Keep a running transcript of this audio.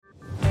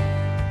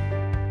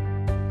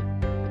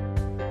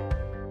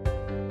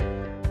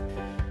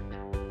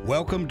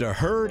Welcome to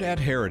Heard at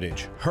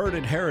Heritage. Heard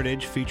at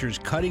Heritage features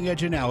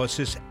cutting-edge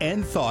analysis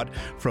and thought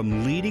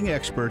from leading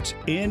experts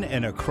in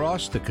and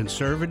across the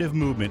conservative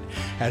movement,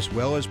 as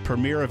well as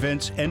premier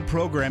events and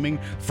programming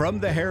from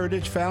the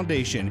Heritage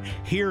Foundation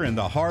here in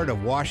the heart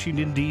of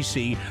Washington,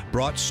 D.C.,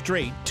 brought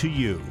straight to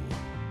you.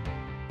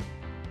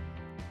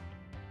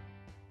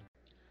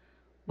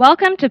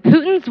 Welcome to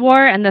Putin's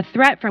War and the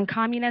Threat from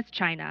Communist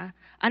China,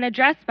 an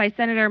address by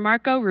Senator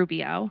Marco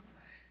Rubio.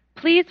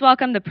 Please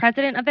welcome the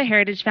President of the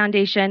Heritage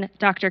Foundation,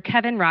 Dr.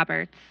 Kevin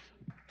Roberts.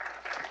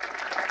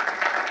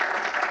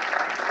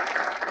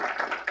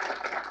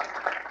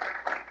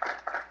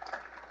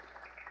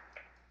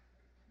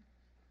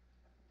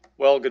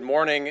 Well, good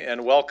morning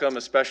and welcome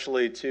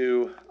especially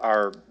to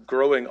our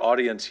growing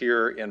audience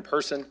here in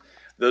person.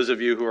 Those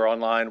of you who are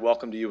online,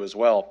 welcome to you as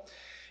well.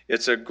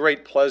 It's a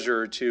great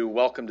pleasure to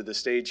welcome to the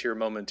stage here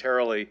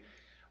momentarily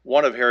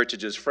one of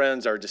Heritage's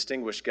friends, our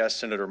distinguished guest,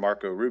 Senator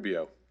Marco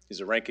Rubio. He's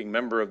a ranking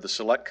member of the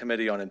Select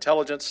Committee on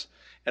Intelligence,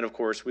 and of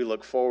course, we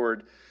look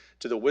forward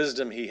to the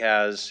wisdom he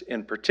has,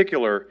 in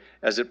particular,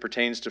 as it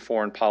pertains to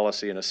foreign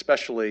policy, and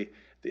especially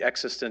the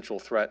existential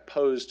threat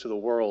posed to the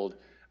world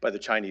by the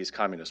Chinese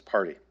Communist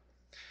Party.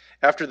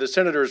 After the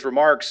Senator's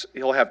remarks,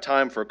 he'll have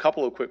time for a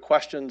couple of quick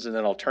questions, and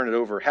then I'll turn it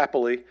over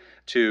happily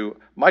to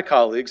my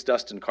colleagues,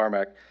 Dustin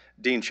Carmack,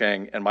 Dean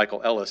Chang, and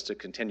Michael Ellis, to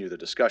continue the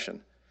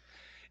discussion.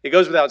 It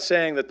goes without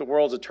saying that the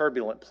world's a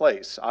turbulent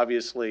place.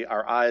 Obviously,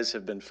 our eyes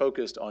have been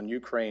focused on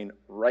Ukraine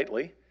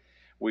rightly.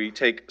 We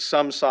take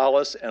some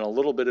solace and a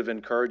little bit of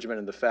encouragement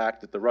in the fact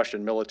that the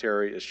Russian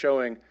military is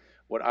showing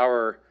what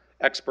our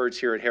experts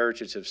here at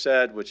Heritage have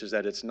said, which is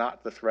that it's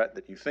not the threat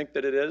that you think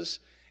that it is.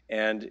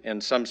 And in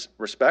some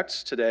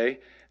respects today,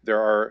 there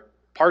are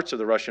parts of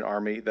the Russian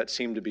army that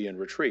seem to be in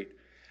retreat.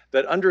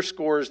 That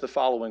underscores the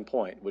following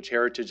point, which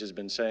Heritage has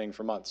been saying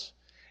for months.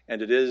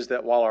 And it is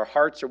that while our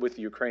hearts are with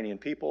the Ukrainian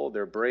people,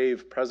 their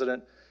brave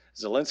President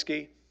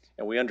Zelensky,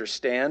 and we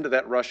understand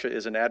that Russia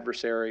is an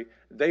adversary,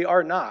 they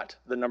are not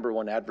the number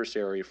one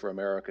adversary for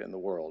America in the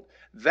world.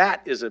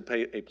 That is a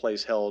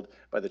place held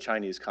by the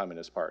Chinese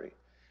Communist Party.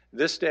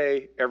 This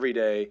day, every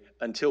day,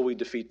 until we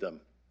defeat them,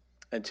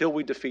 until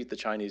we defeat the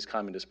Chinese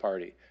Communist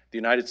Party, the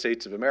United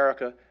States of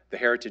America, the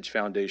Heritage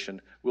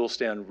Foundation, will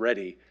stand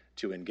ready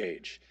to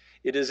engage.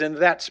 It is in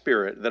that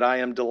spirit that I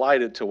am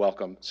delighted to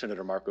welcome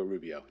Senator Marco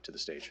Rubio to the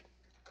stage.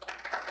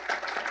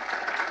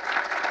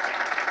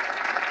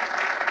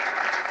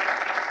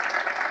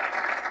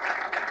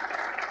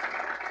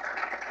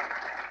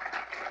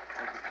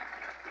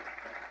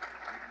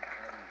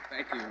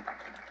 Thank you.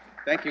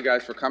 Thank you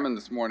guys for coming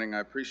this morning. I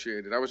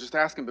appreciate it. I was just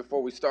asking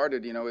before we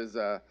started,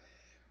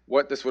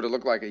 what this would have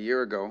looked like a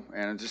year ago,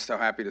 and I'm just so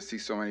happy to see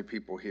so many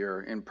people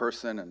here in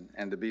person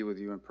and to be with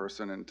you in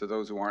person, and to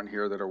those who aren't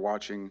here that are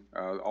watching,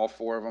 all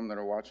four of them that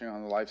are watching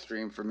on the live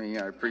stream for me,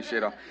 I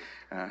appreciate all.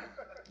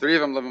 Three of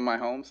them live in my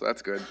home, so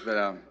that's good.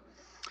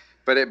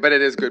 But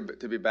it is good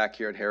to be back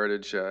here at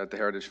Heritage, at the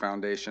Heritage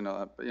Foundation.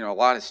 A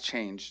lot has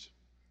changed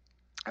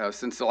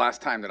since the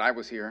last time that I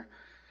was here.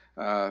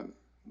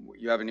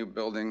 You have a new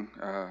building,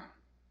 a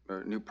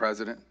new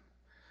president.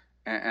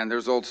 And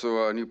there's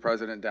also a new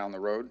president down the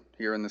road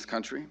here in this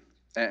country.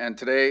 And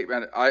today,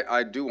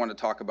 I do want to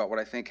talk about what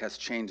I think has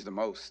changed the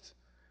most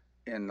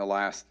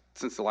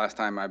since the last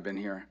time I've been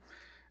here,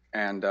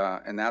 and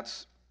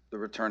that's the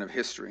return of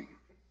history.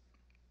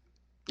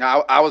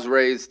 Now, I was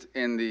raised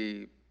in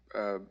the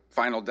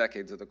final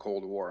decades of the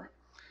Cold War,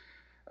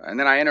 and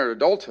then I entered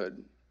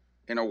adulthood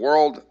in a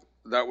world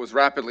that was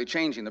rapidly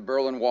changing. The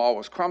Berlin Wall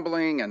was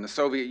crumbling, and the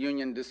Soviet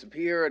Union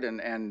disappeared,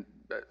 and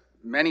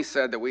many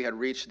said that we had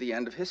reached the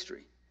end of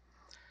history.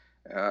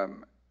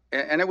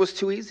 And it was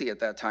too easy at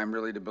that time,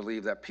 really, to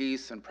believe that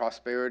peace and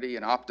prosperity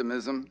and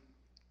optimism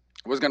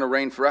was going to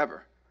reign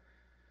forever.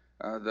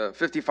 The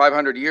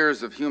 5,500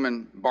 years of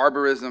human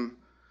barbarism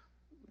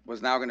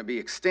was now going to be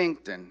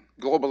extinct, and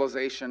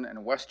globalization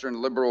and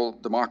Western liberal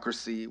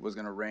democracy was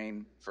going to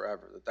reign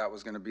forever, that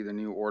was going to be the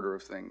new order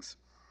of things.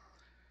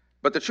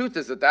 But the truth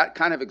is that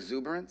kind of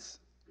exuberance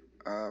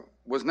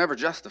was never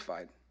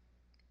justified.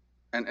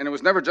 And it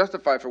was never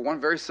justified for one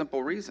very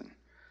simple reason.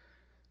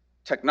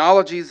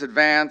 Technologies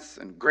advance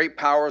and great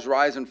powers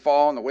rise and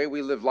fall, and the way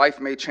we live life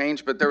may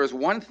change, but there is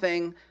one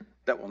thing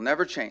that will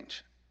never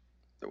change.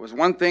 There was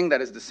one thing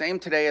that is the same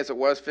today as it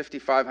was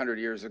 5,500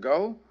 years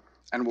ago,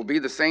 and will be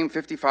the same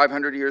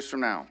 5,500 years from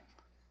now.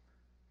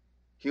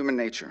 Human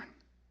nature.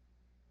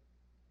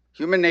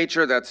 Human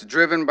nature that's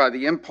driven by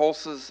the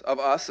impulses of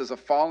us as a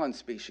fallen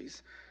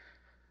species,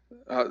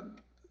 of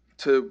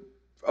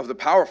the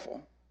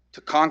powerful, to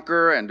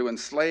conquer and to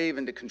enslave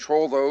and to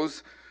control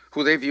those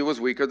who they view as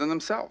weaker than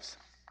themselves.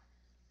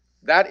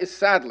 That is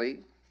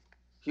sadly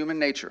human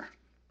nature.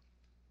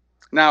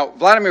 Now,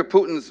 Vladimir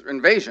Putin's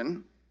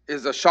invasion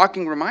is a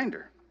shocking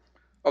reminder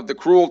of the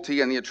cruelty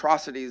and the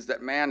atrocities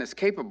that man is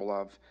capable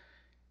of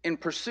in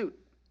pursuit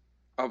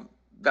of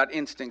that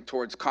instinct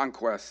towards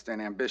conquest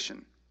and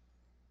ambition.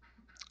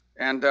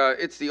 And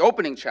it's the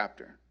opening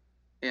chapter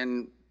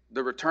in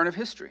the return of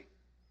history.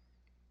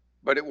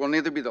 But it will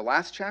neither be the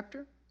last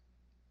chapter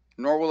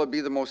nor will it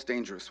be the most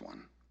dangerous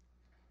one.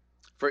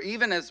 For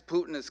even as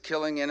Putin is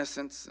killing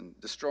innocents and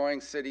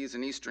destroying cities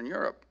in Eastern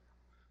Europe,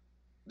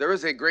 there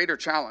is a greater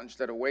challenge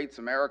that awaits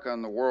America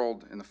and the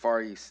world in the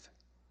Far East.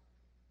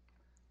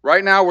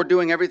 Right now, we're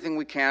doing everything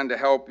we can to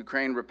help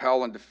Ukraine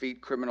repel and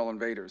defeat criminal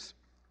invaders.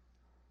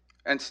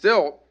 And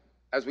still,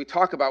 as we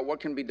talk about what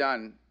can be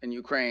done in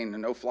Ukraine, a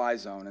no-fly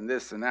zone, and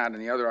this and that,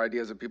 and the other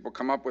ideas that people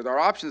come up with, our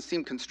options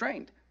seem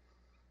constrained.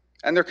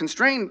 And they're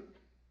constrained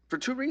for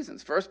two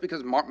reasons. First,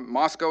 because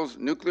Moscow's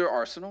nuclear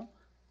arsenal,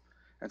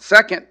 and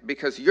second,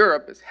 because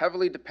Europe is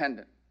heavily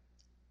dependent,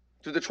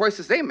 through the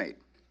choices they made,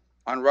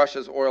 on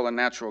Russia's oil and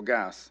natural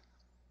gas.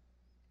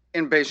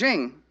 In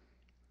Beijing,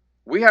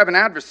 we have an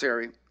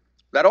adversary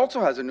that also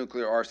has a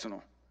nuclear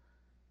arsenal.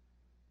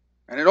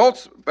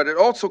 But it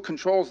also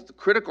controls the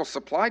critical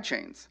supply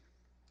chains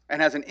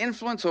and has an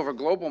influence over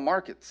global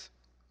markets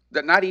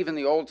that not even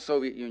the old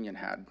Soviet Union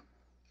had.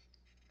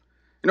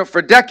 You know,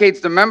 for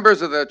decades, the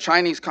members of the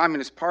Chinese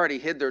Communist Party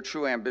hid their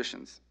true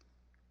ambitions.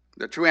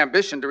 Their true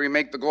ambition to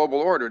remake the global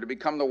order, to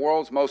become the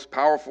world's most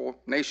powerful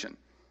nation.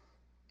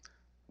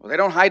 Well, they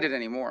don't hide it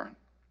anymore.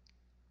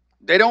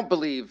 They don't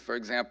believe, for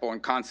example,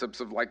 in concepts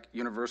of like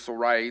universal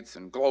rights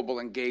and global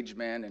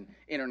engagement and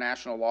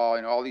international law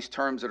and all these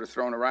terms that are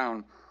thrown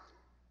around,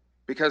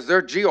 because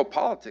their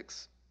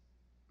geopolitics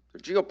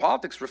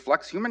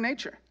reflects human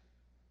nature.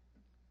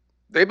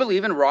 They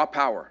believe in raw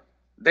power.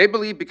 They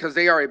believe because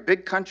they are a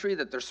big country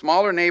that their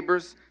smaller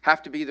neighbors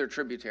have to be their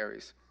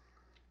tributaries.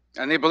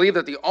 And they believe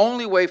that the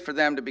only way for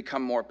them to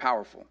become more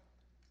powerful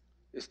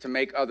is to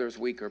make others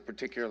weaker,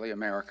 particularly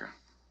America.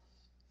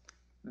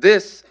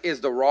 This is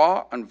the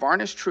raw,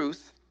 unvarnished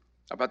truth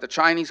about the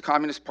Chinese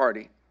Communist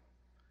Party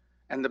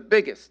and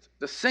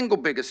the single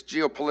biggest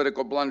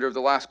geopolitical blunder of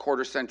the last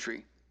quarter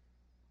century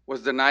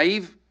was the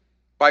naive,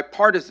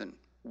 bipartisan,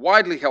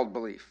 widely held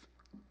belief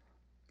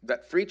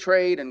that free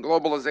trade and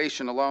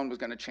globalization alone was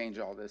going to change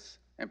all this,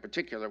 in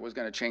particular, was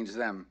going to change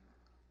them.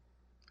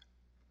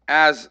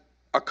 As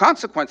a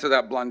consequence of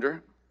that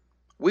blunder,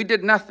 we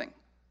did nothing.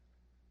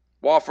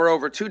 While for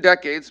over 2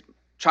 decades,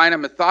 China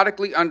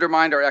methodically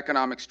undermined our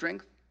economic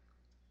strength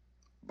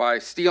by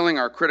stealing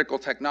our critical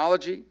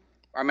technology,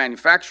 our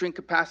manufacturing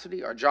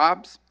capacity, our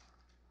jobs.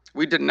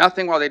 We did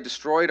nothing while they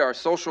destroyed our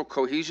social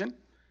cohesion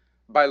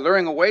by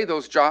luring away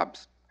those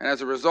jobs, and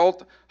as a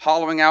result,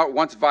 hollowing out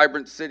once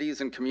vibrant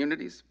cities and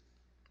communities.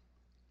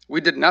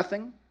 We did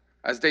nothing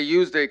as they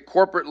used a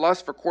corporate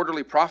lust for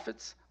quarterly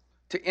profits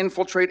to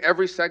infiltrate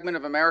every segment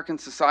of American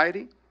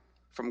society,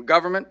 from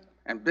government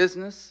and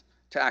business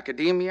to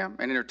academia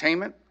and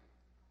entertainment.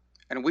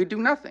 And we do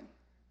nothing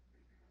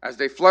as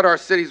they flood our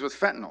cities with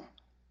fentanyl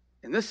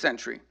in this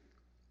century,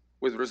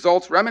 with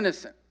results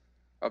reminiscent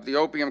of the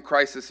opium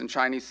crisis in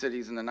Chinese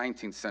cities in the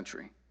 19th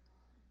century.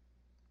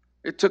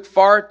 It took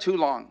far too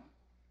long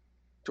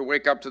to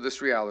wake up to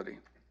this reality.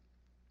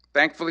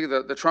 Thankfully,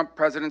 the Trump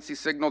presidency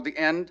signaled the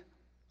end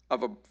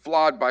of a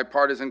flawed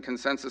bipartisan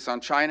consensus on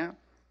China,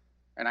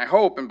 and I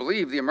hope and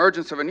believe the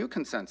emergence of a new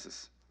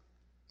consensus,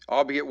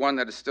 albeit one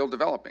that is still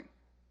developing.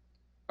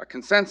 A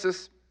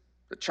consensus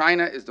that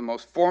China is the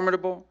most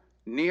formidable,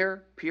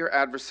 near-peer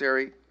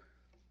adversary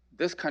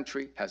this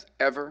country has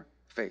ever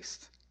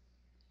faced.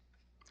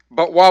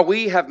 But while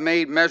we have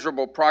made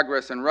measurable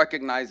progress in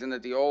recognizing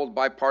that the old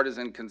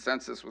bipartisan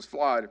consensus was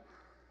flawed,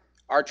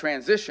 our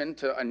transition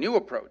to a new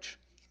approach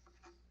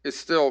is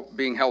still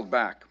being held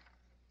back.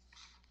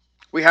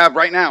 We have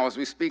right now, as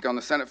we speak on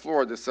the Senate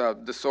floor, this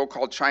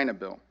so-called China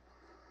bill.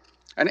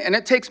 And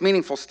it takes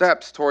meaningful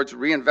steps towards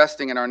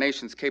reinvesting in our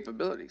nation's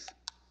capabilities.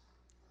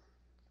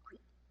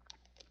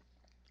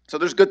 So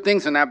there's good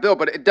things in that bill,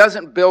 but it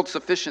doesn't build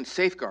sufficient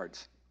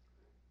safeguards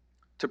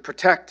to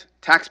protect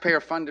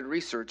taxpayer-funded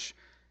research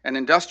and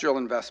industrial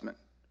investment.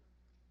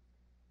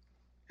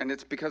 And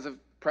it's because of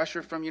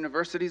pressure from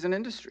universities and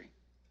industry.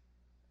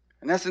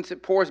 In essence,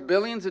 it pours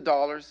billions of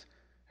dollars,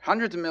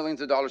 hundreds of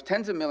millions of dollars,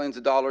 tens of millions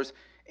of dollars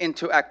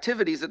into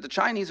activities that the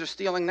Chinese are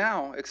stealing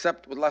now,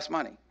 except with less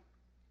money.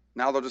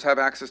 Now they'll just have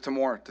access to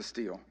more to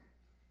steal.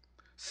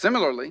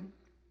 Similarly,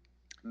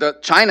 the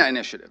China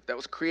Initiative that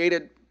was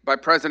created by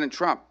President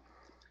Trump,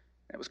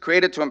 it was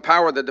created to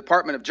empower the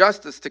Department of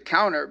Justice to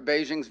counter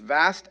Beijing's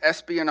vast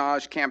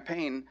espionage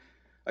campaign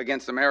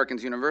against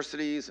Americans'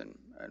 universities and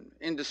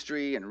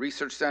industry and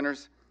research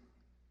centers.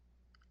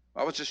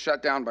 Well, it was just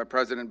shut down by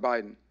President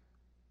Biden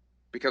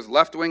because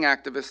left-wing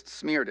activists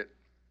smeared it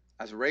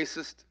as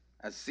racist,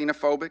 as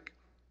xenophobic.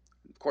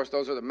 Of course,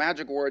 those are the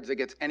magic words that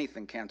gets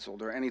anything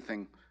canceled or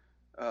anything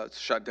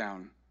shut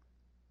down.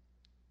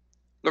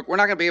 Look, we're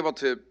not going to be able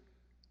to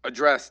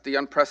address the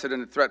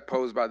unprecedented threat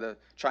posed by the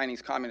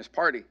Chinese Communist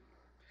Party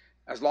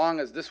as long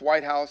as this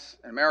White House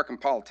and American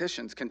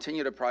politicians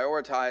continue to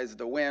prioritize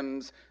the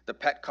whims, the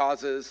pet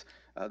causes,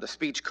 the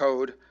speech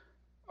code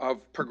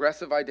of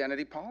progressive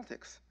identity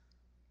politics,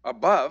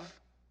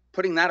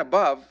 putting that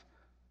above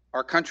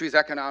our country's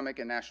economic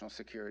and national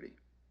security.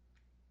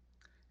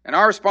 And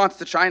our response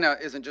to China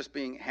isn't just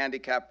being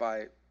handicapped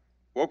by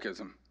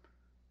wokeism.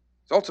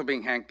 It's also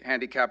being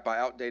handicapped by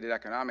outdated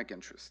economic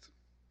interests.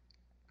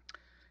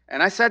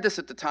 And I said this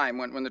at the time,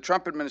 when the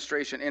Trump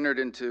administration entered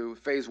into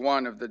phase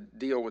one of the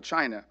deal with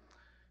China,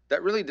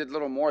 that really did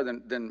little more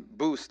than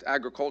boost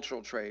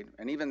agricultural trade.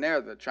 And even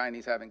there, the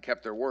Chinese haven't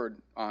kept their word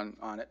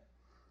on it.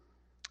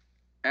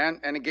 And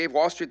it gave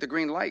Wall Street the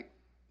green light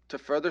to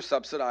further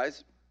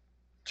subsidize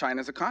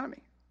China's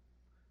economy.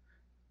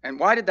 And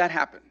why did that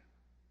happen?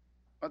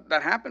 Well,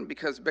 that happened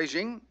because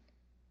Beijing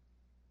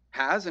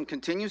has and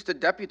continues to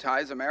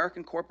deputize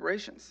American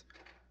corporations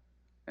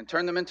and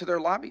turn them into their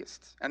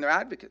lobbyists and their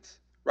advocates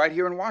right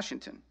here in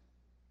Washington.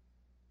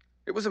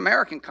 It was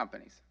American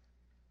companies.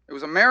 It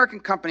was American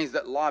companies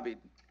that lobbied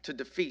to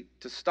defeat,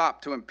 to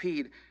stop, to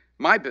impede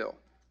my bill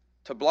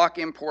to block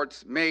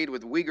imports made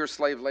with Uyghur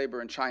slave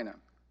labor in China.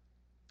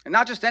 And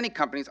not just any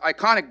companies,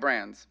 iconic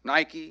brands,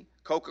 Nike,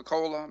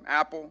 Coca-Cola,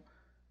 Apple.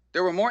 They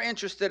were more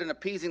interested in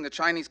appeasing the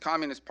Chinese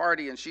Communist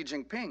Party and Xi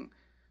Jinping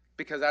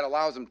because that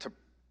allows them to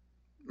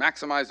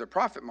maximize their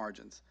profit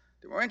margins.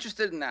 They were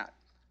interested in that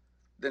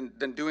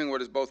than doing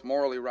what is both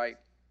morally right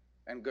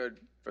and good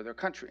for their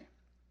country.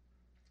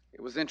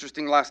 It was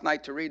interesting last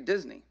night to read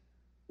Disney,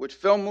 which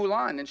filmed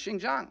Mulan in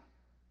Xinjiang,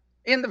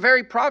 in the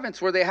very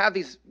province where they have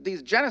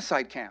these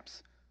genocide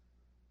camps.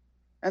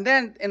 And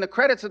then in the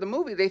credits of the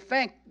movie, they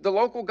thank the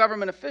local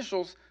government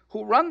officials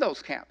who run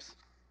those camps.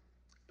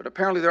 But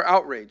apparently they're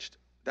outraged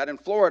that in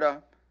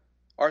Florida,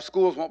 our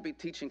schools won't be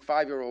teaching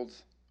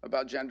 5-year-olds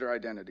about gender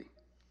identity.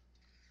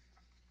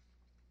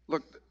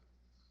 Look,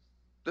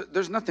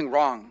 there's nothing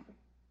wrong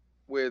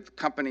with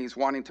companies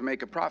wanting to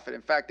make a profit.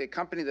 In fact, a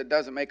company that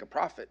doesn't make a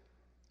profit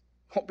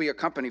won't be a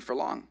company for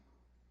long.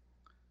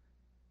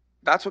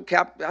 That's what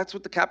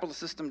the capitalist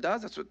system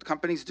does. That's what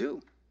companies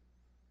do.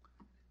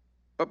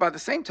 But by the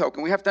same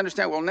token, we have to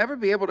understand we'll never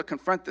be able to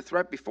confront the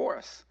threat before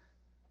us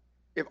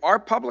if our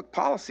public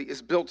policy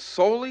is built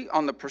solely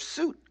on the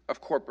pursuit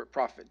of corporate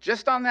profit,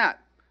 just on that,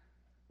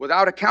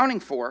 without accounting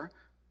for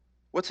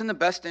what's in the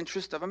best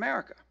interest of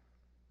America.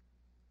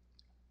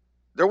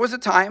 There was a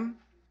time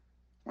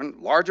when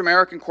large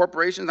American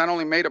corporations not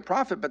only made a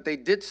profit, but they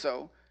did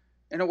so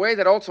in a way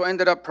that also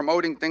ended up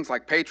promoting things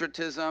like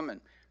patriotism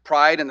and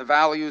pride and the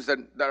values that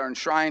are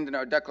enshrined in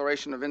our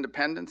Declaration of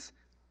Independence,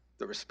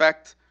 the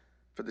respect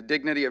for the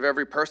dignity of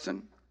every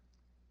person.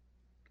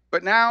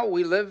 But now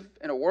we live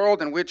in a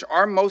world in which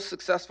our most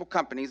successful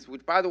companies,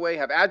 which by the way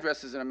have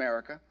addresses in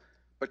America,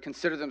 but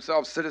consider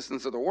themselves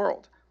citizens of the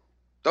world,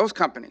 those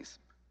companies,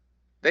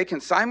 they can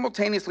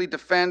simultaneously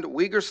defend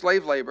Uyghur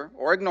slave labor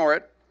or ignore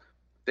it.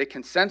 They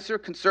can censor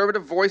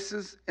conservative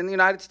voices in the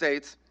United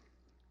States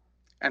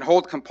and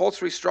hold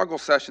compulsory struggle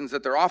sessions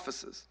at their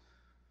offices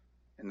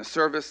in the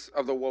service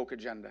of the woke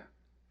agenda.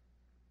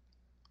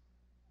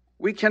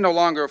 We can no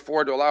longer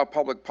afford to allow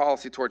public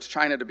policy towards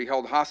China to be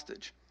held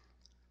hostage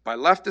by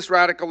leftist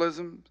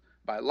radicalism,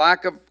 by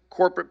lack of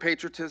corporate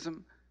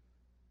patriotism,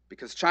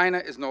 because China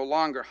is no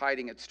longer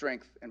hiding its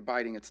strength and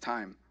biding its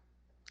time.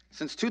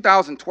 Since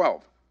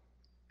 2012,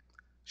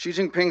 Xi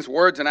Jinping's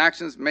words and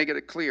actions make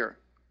it clear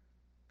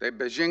that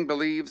Beijing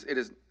believes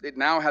it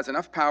now has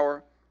enough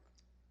power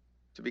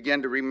to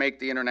begin to remake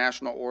the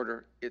international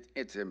order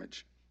its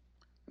image.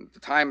 And the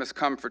time has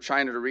come for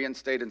China to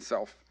reinstate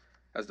itself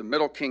as the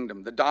Middle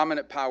Kingdom, the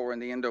dominant power in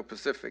the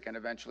Indo-Pacific and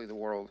eventually the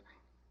world.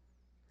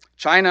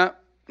 China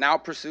now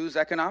pursues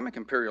economic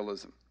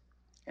imperialism,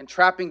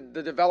 entrapping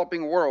the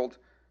developing world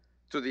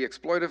through the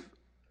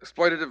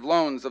exploitative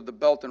loans of the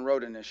Belt and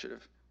Road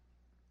Initiative.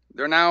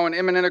 They're now an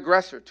imminent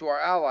aggressor to our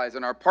allies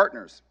and our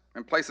partners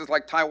in places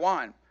like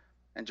Taiwan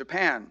and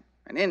Japan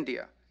and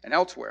India and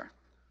elsewhere.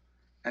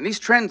 And these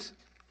trends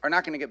are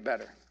not going to get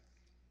better.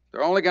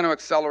 They're only going to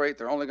accelerate,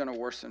 they're only going to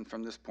worsen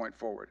from this point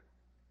forward.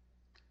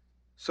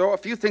 So a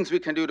few things we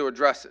can do to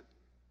address it,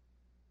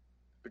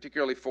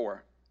 particularly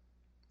four.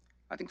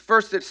 I think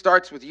first it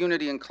starts with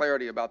unity and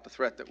clarity about the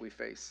threat that we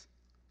face.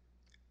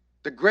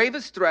 The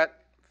gravest threat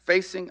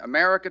facing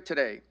America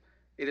today,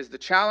 it is the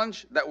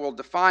challenge that will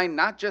define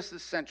not just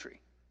this century,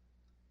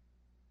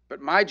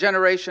 but my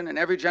generation and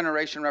every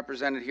generation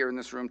represented here in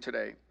this room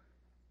today.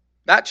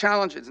 That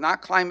challenge is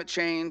not climate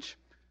change,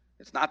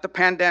 it's not the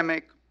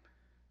pandemic,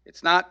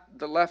 it's not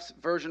the left's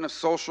version of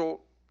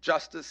social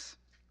justice.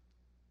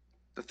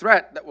 The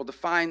threat that will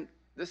define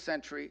this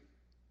century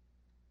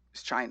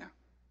is China.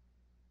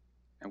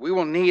 And we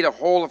will need a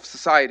whole of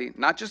society,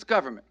 not just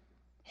government,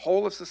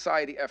 whole of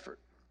society effort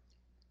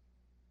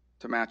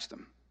to match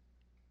them.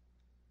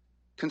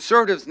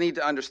 Conservatives need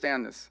to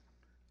understand this.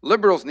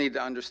 Liberals need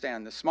to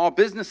understand this. Small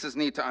businesses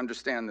need to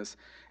understand this.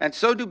 And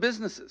so do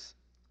businesses,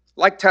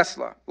 like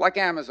Tesla, like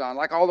Amazon,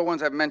 like all the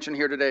ones I've mentioned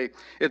here today.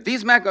 If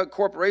these mega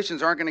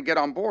corporations aren't going to get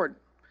on board,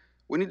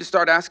 we need to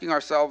start asking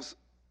ourselves,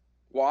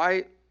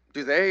 why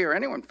do they, or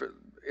anyone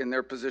in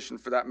their position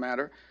for that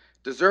matter,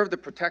 deserve the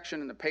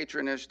protection and the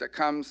patronage that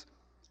comes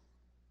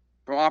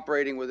from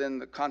operating within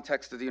the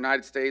context of the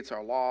United States,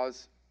 our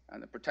laws,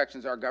 and the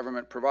protections our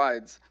government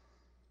provides,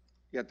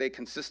 yet they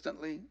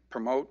consistently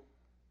promote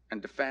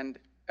and defend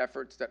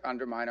efforts that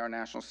undermine our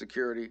national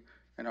security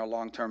and our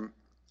long-term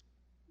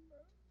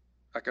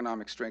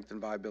economic strength and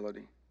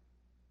viability.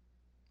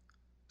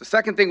 The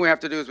second thing we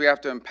have to do is we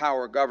have to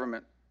empower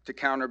government to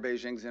counter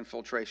Beijing's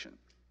infiltration.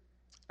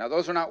 Now,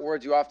 those are not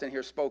words you often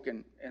hear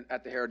spoken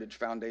at the Heritage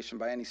Foundation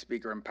by any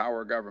speaker in power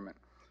or government.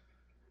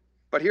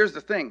 But here's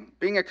the thing,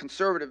 being a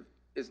conservative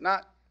is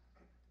not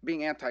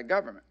being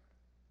anti-government.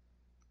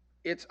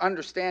 It's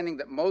understanding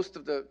that most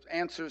of the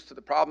answers to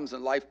the problems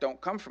in life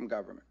don't come from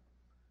government.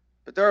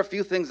 But there are a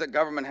few things that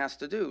government has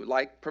to do,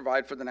 like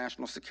provide for the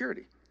national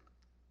security.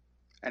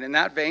 And in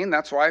that vein,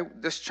 that's why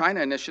this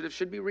China initiative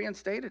should be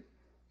reinstated.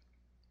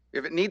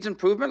 If it needs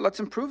improvement, let's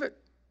improve it.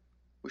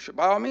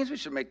 By all means, we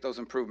should make those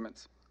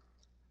improvements.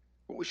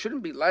 But we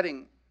shouldn't be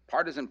letting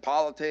partisan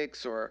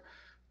politics or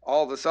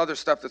all this other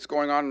stuff that's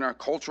going on in our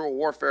cultural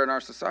warfare in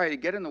our society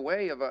get in the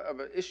way of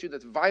an issue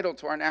that's vital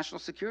to our national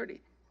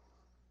security.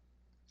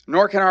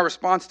 Nor can our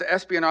response to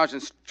espionage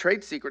and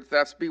trade secret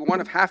thefts be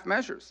one of half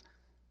measures,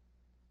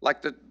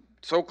 like the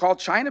so-called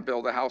China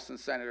bill the House and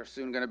Senate are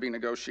soon going to be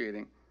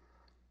negotiating.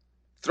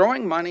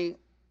 Throwing money,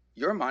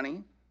 your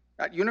money,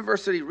 at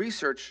university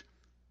research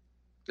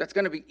that's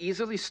going to be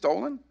easily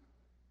stolen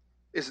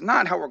is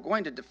not how we're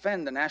going to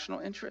defend the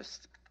national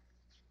interest.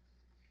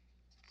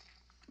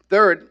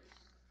 Third,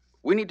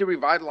 we need to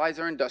revitalize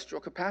our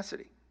industrial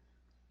capacity,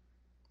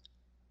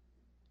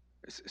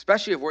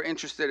 especially if we're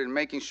interested in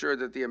making sure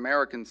that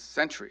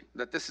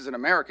that this is an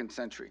American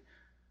century,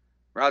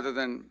 rather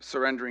than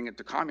surrendering it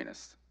to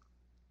communists.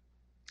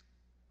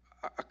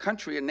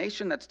 A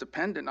nation that's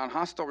dependent on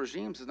hostile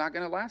regimes is not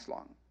going to last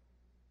long.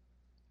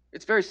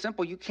 It's very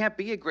simple. You can't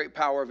be a great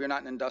power if you're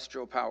not an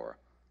industrial power.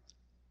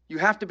 You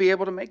have to be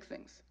able to make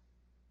things.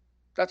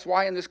 That's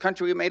why in this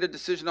country we made a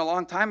decision a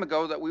long time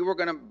ago that we were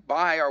going to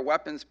buy our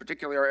weapons,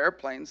 particularly our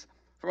airplanes,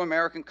 from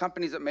American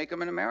companies that make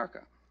them in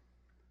America.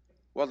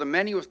 Well, the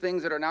menu of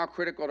things that are now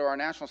critical to our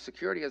national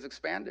security has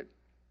expanded.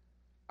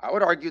 I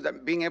would argue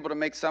that being able to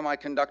make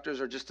semiconductors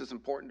are just as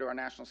important to our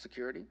national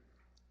security.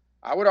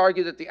 I would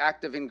argue that the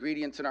active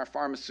ingredients in our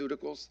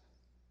pharmaceuticals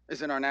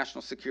is in our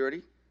national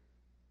security.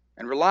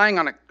 And relying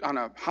on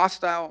a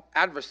hostile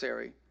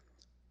adversary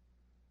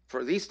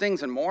for these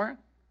things and more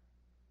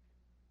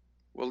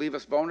will leave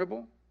us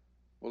vulnerable,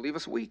 will leave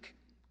us weak.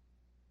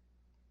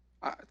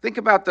 Think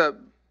about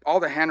all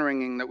the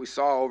hand-wringing that we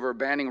saw over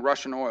banning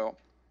Russian oil,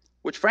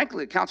 which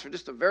frankly accounts for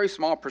just a very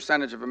small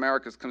percentage of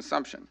America's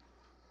consumption,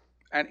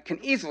 and it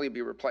can easily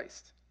be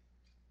replaced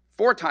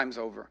 4 times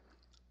over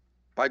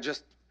by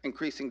just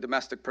increasing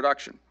domestic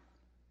production.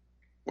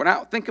 Well,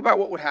 now think about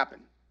what would happen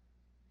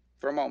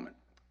for a moment.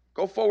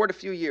 Go forward a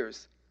few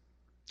years,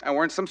 and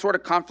we're in some sort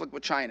of conflict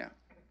with China.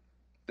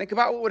 Think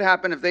about what would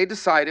happen if they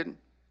decided,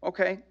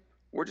 okay,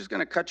 we're just going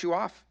to cut you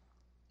off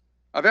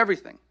of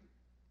everything.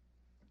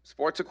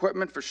 Sports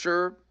equipment, for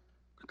sure.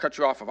 Cut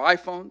you off of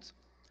iPhones.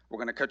 We're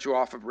going to cut you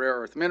off of rare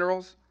earth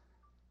minerals,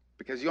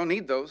 because you'll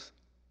need those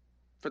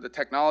for the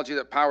technology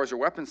that powers your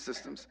weapons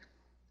systems.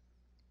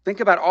 Think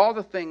about all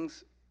the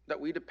things that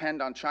we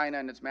depend on China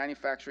and its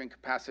manufacturing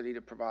capacity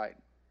to provide.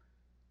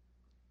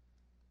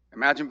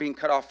 Imagine being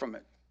cut off from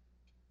it.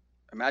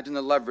 Imagine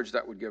the leverage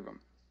that would give them.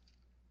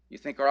 You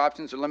think our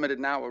options are limited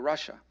now with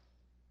Russia?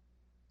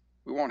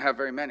 We won't have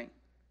very many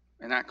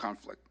in that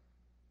conflict.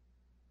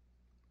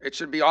 It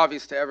should be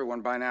obvious to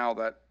everyone by now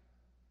that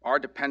our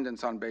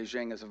dependence on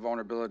Beijing is a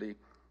vulnerability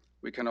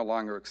we can no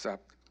longer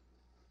accept.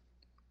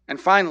 And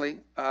finally,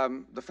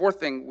 the fourth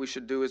thing we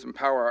should do is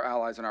empower our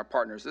allies and our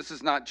partners. This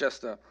is not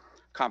just a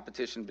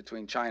competition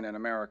between China and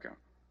America.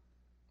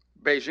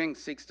 Beijing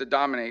seeks to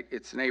dominate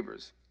its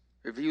neighbors.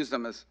 It views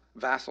them as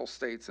vassal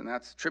states, and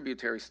that's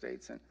tributary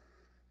states, and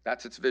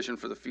that's its vision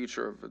for the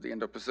future of the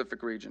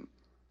Indo-Pacific region.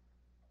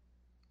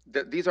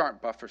 These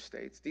aren't buffer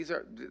states.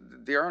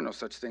 There are no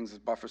such things as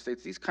buffer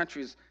states. These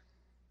countries,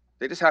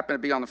 they just happen to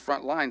be on the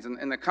front lines. And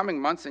in the coming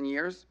months and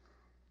years,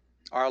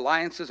 our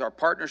alliances, our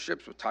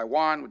partnerships with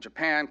Taiwan, with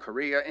Japan,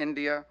 Korea,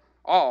 India,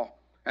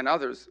 and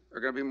others are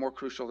going to be more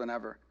crucial than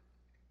ever.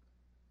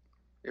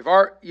 If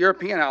our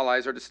European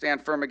allies are to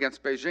stand firm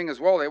against Beijing as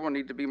well, they will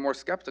need to be more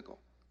skeptical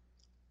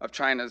of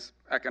China's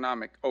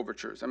economic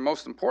overtures. And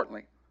most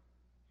importantly,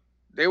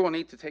 they will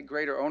need to take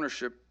greater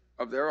ownership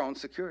of their own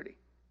security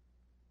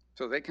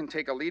so they can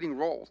take a leading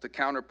role to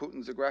counter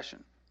Putin's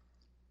aggression.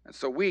 And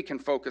so we can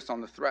focus on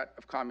the threat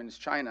of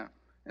communist China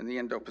in the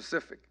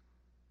Indo-Pacific.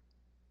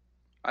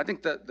 I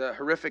think that the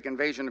horrific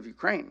invasion of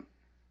Ukraine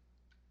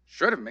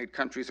should have made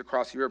countries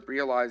across Europe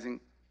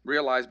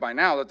realize by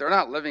now that they're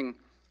not living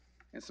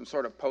in some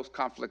sort of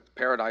post-conflict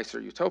paradise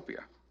or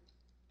utopia.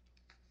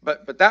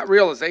 But that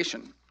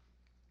realization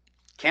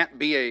can't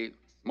be a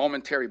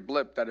momentary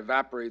blip that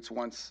evaporates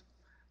once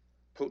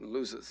Putin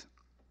loses.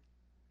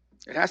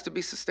 It has to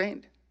be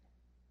sustained.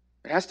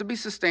 It has to be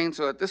sustained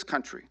so that this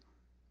country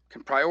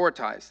can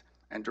prioritize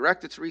and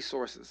direct its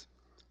resources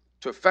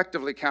to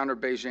effectively counter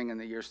Beijing in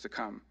the years to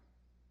come.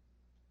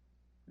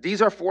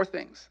 These are 4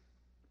 things: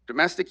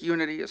 domestic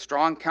unity, a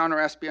strong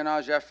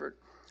counter-espionage effort,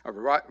 a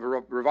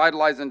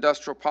revitalized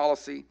industrial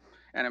policy,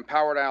 and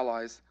empowered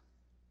allies.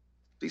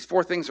 These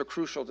 4 things are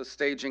crucial to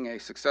staging a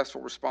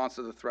successful response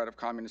to the threat of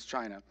communist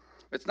China.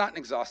 It's not an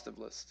exhaustive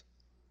list,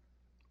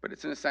 but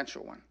it's an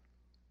essential one.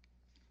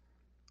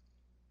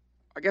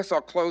 I guess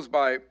I'll close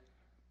by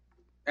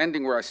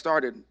ending where I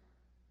started,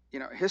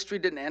 history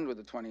didn't end with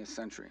the 20th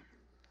century.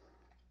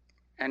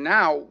 And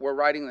now we're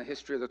writing the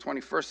history of the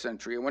 21st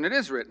century. And when it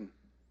is written,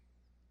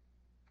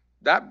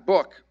 that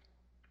book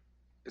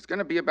is going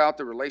to be about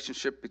the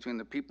relationship between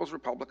the People's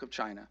Republic of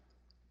China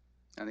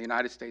and the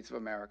United States of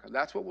America.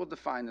 That's what will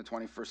define the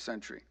 21st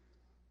century.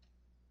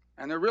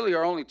 And there really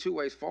are only two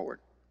ways forward.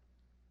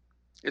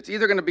 It's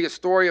either going to be a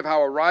story of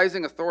how a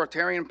rising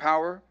authoritarian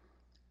power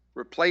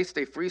replaced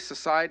a free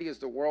society as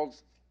the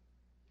world's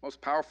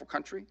most powerful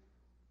country,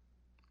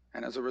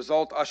 and as a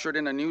result ushered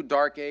in a new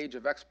dark age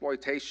of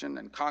exploitation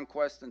and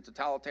conquest and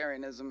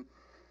totalitarianism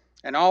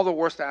and all the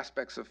worst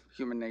aspects of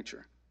human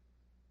nature.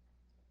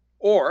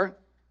 Or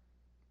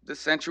this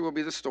century will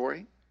be the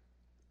story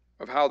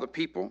of how the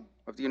people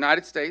of the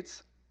United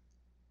States,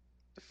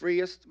 the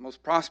freest,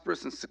 most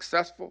prosperous, and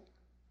successful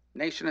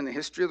nation in the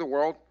history of the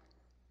world,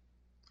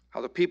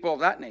 how the people of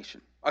that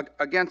nation,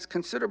 against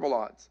considerable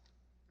odds,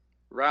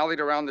 rallied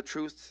around the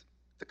truths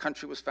the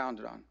country was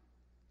founded on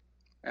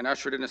and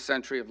ushered in a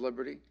century of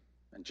liberty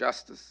and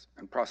justice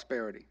and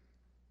prosperity.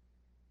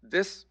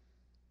 This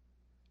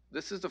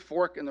is the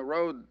fork in the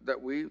road that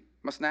we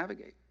must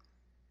navigate.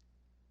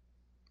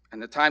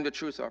 And the time to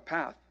choose our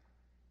path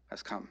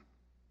has come.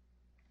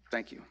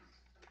 Thank you.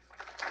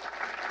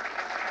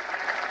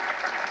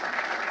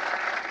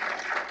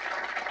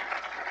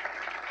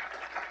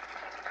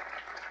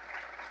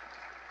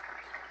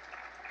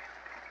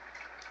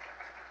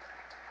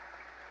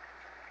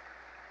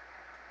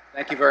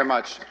 Thank you very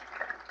much.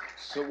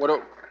 So what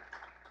do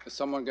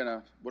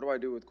I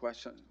do with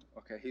questions?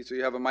 Okay, so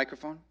you have a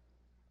microphone?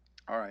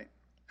 All right.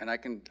 And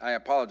I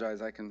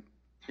apologize, I can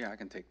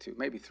take two,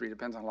 maybe three,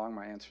 depends on how long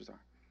my answers are.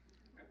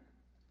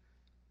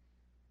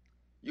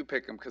 You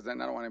pick them, because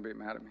then I don't want anybody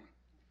mad at me.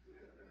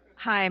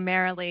 Hi,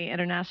 Marilee,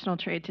 International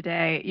Trade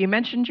Today. You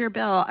mentioned your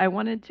bill. I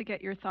wanted to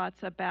get your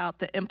thoughts about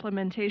the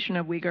implementation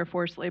of Uyghur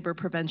Forced Labor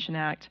Prevention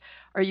Act.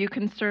 Are you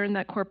concerned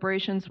that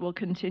corporations will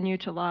continue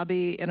to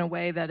lobby in a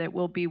way that it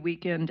will be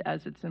weakened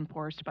as it's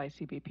enforced by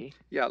CBP?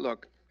 Yeah,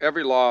 look,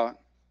 every law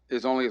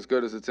is only as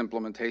good as its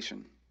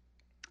implementation.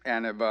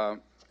 And if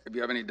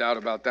you have any doubt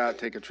about that,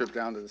 take a trip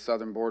down to the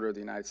southern border of the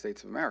United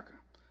States of America.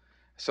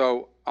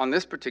 So on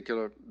this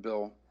particular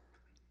bill,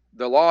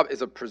 the law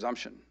is a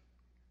presumption.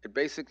 It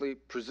basically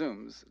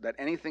presumes that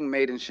anything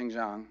made in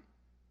Xinjiang,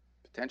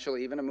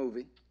 potentially even a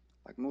movie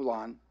like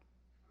Mulan,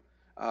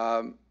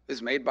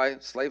 is made by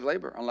slave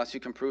labor, unless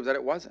you can prove that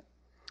it wasn't.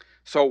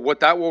 So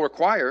what that will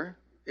require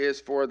is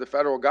for the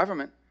federal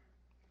government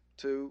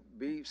to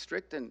be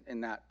strict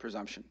in that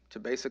presumption, to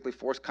basically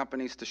force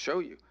companies to show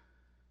you,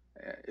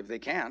 if they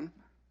can,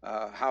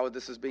 how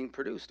this is being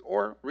produced,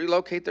 or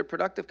relocate their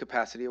productive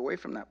capacity away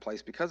from that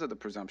place because of the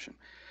presumption.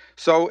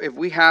 So if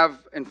we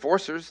have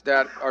enforcers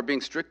that are being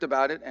strict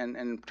about it and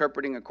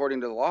interpreting according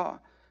to the law,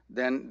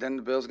 then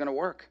the bill is going to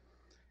work.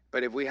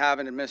 But if we have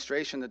an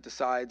administration that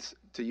decides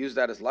to use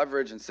that as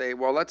leverage and say,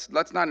 well, let's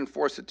not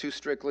enforce it too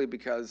strictly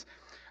because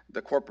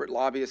the corporate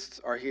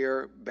lobbyists are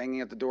here banging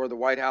at the door of the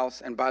White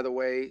House, and by the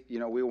way, we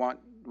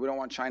don't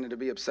want China to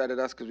be upset at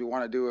us because we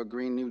want to do a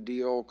Green New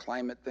Deal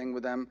climate thing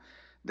with them,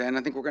 then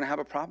I think we're going to have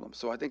a problem.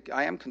 So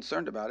I am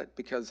concerned about it,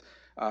 because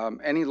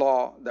any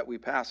law that we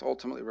pass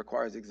ultimately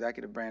requires the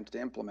executive branch to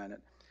implement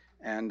it,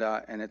 and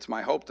it's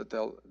my hope that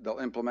they'll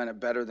implement it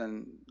better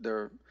than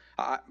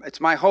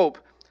it's my hope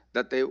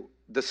that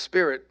the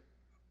spirit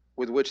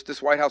with which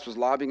this White House was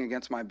lobbying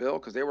against my bill,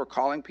 because they were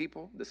calling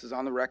people. This is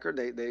on the record.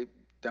 They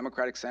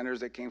Democratic senators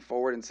that came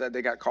forward and said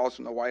they got calls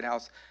from the White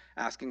House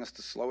asking us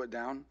to slow it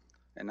down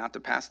and not to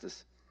pass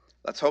this.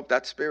 Let's hope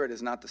that spirit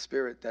is not the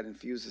spirit that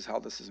infuses how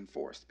this is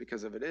enforced,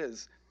 because if it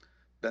is,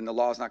 then the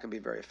law is not going to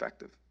be very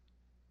effective.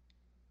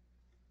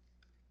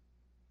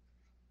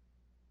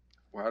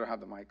 Well, I don't have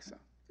the mic, so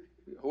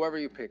whoever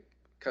you pick,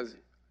 because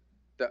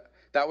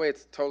that way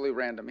it's totally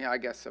random. Yeah, I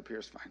guess up here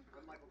is fine.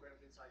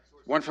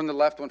 One from the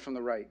left, one from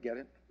the right. Get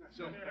it?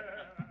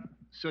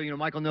 So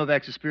Michael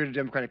Novak's The Spirit of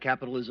Democratic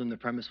Capitalism, the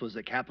premise was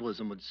that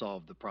capitalism would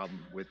solve the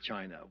problem with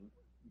China.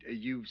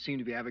 You seem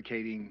to be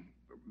advocating,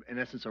 in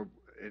essence,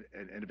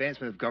 an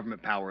advancement of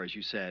government power, as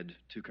you said,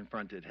 to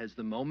confront it. Has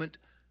the moment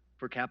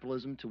for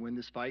capitalism to win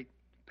this fight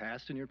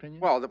passed, in your opinion?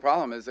 Well, the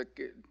problem is that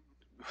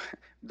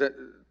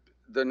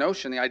the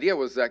notion, the idea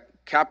was that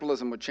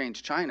capitalism would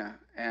change China,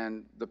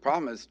 and the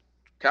problem is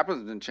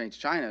capitalism didn't change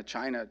China.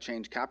 China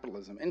changed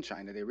capitalism in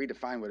China. They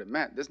redefined what it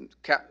meant.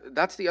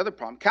 That's the other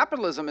problem.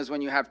 Capitalism is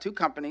when you have two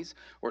companies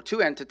or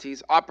two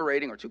entities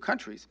operating, or two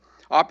countries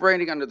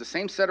operating under the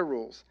same set of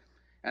rules,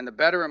 and the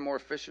better and more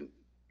efficient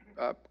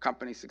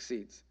company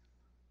succeeds.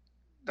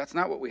 That's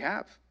not what we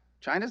have.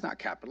 China's not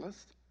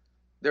capitalist.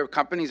 Their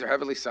companies are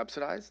heavily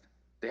subsidized.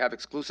 They have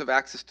exclusive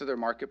access to their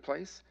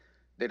marketplace.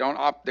 They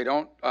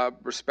don't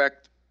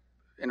respect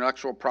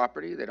intellectual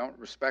property. They don't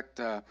respect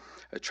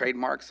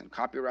trademarks and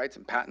copyrights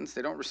and patents.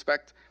 They don't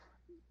respect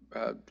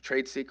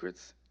trade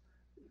secrets.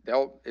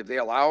 If they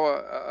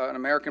allow an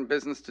American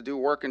business to do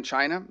work in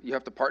China, you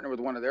have to partner with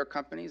one of their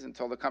companies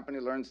until the company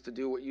learns to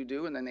do what you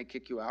do, and then they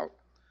kick you out.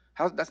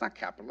 That's not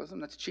capitalism.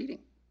 That's cheating.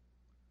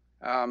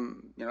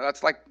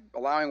 That's like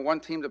allowing one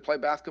team to play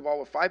basketball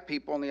with 5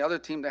 people and the other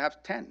team to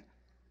have 10.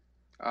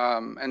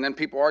 And then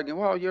people argue,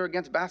 well, you're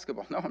against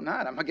basketball. No, I'm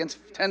not. I'm against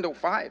 10 to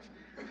 5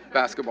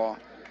 basketball.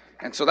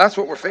 And so that's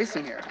what we're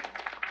facing here.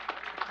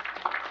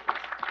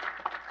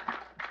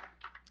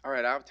 All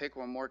right, I'll take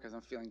one more because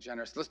I'm feeling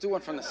generous. Let's do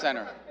one from the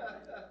center.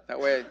 That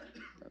way,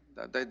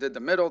 they did the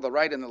middle, the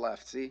right, and the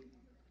left. See?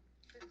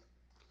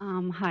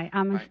 Hi,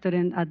 I'm a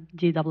student at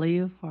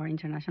GW for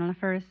International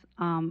Affairs.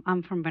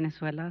 I'm from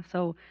Venezuela,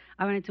 so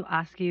I wanted to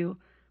ask you,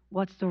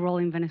 what's the role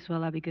in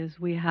Venezuela? Because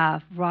we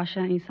have Russia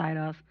inside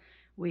us,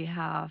 we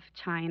have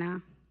China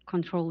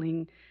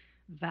controlling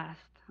vast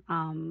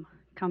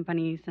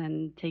companies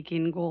and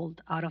taking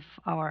gold out of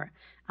our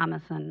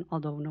Amazon,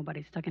 although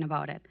nobody's talking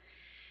about it.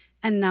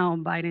 And now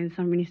Biden's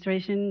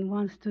administration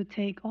wants to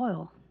take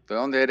oil. ¿De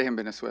dónde eres en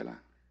Venezuela?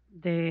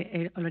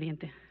 De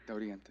Oriente. De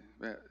Oriente.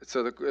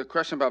 So the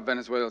question about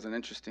Venezuela is an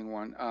interesting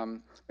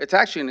one. It's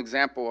actually an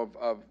example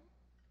of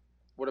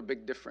what a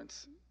big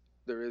difference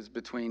there is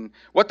between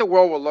what the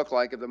world will look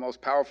like if the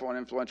most powerful and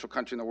influential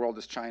country in the world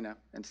is China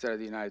instead of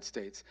the United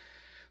States.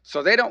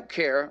 So they don't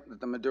care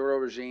that the Maduro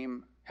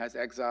regime has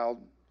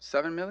exiled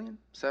 7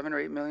 or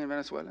 8 million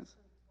Venezuelans.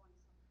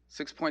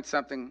 6 point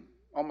something,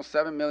 almost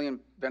 7 million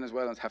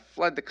Venezuelans have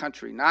fled the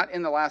country, not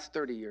in the last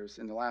 30 years,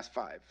 in the last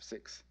 5,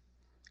 6.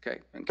 Okay,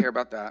 didn't care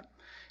about that.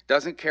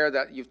 Doesn't care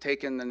that you've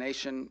taken the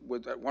nation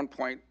with, at one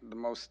point, the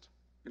most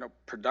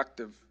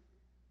productive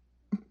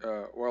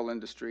oil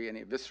industry and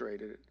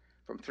eviscerated it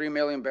from 3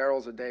 million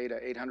barrels a day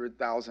to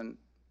 800,000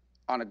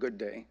 on a good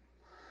day.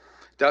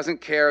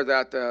 Doesn't care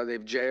that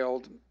they've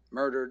jailed,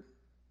 murdered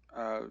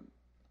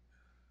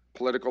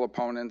political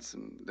opponents,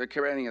 and they don't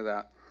care any of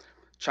that.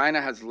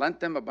 China has lent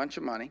them a bunch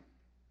of money.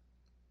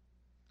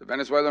 The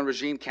Venezuelan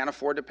regime can't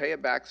afford to pay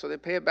it back, so they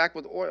pay it back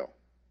with oil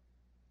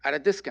at a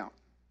discount.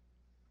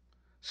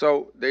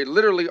 So they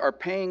literally are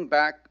paying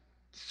back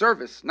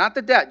service, not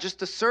the debt, just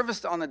the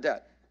service on the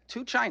debt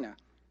to China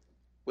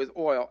with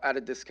oil at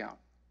a discount.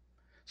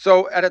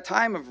 So at a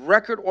time of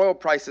record oil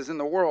prices in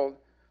the world,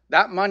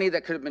 that money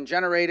that could have been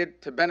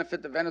generated to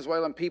benefit the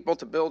Venezuelan people,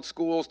 to build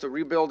schools, to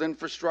rebuild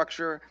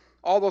infrastructure,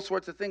 all those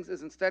sorts of things,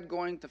 is instead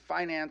going to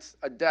finance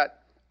a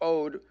debt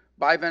owed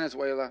by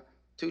Venezuela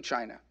to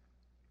China.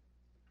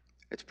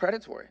 It's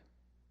predatory.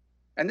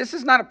 And this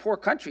is not a poor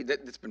country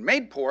that's been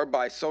made poor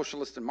by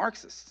socialists and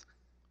Marxists,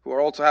 who are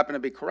also happen to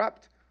be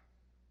corrupt.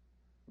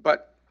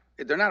 But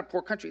they're not a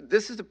poor country.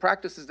 This is the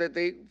practices that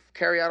they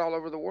carry out all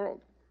over the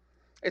world.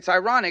 It's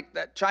ironic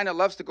that China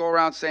loves to go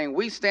around saying,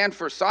 we stand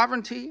for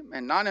sovereignty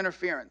and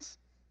non-interference.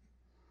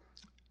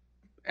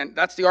 And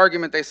that's the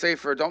argument they say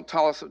for don't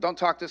talk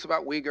to us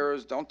about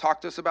Uyghurs, don't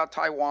talk to us about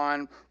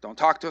Taiwan, don't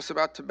talk to us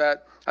about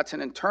Tibet. That's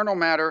an internal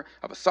matter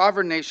of a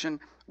sovereign nation.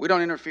 We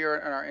don't interfere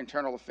in our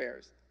internal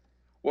affairs.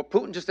 Well,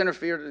 Putin just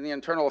interfered in the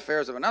internal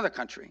affairs of another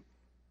country.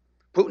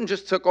 Putin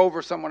just took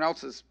over someone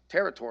else's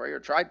territory, or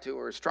tried to,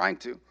 or is trying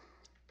to.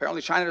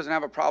 Apparently China doesn't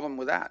have a problem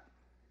with that.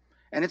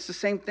 And it's the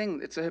same thing.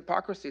 It's a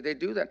hypocrisy. They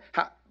do that.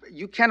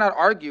 You cannot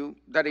argue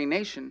that a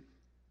nation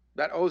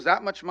that owes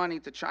that much money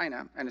to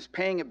China and is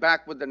paying it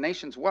back with the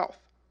nation's wealth.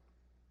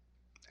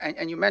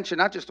 And you mentioned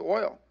not just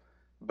oil,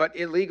 but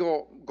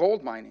illegal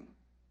gold mining,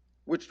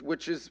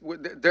 which is,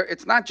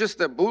 it's not just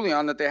the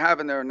bullion that they have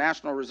in their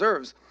national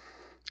reserves.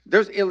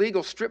 There's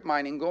illegal strip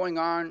mining going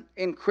on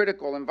in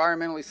critical,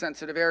 environmentally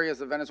sensitive areas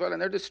of Venezuela,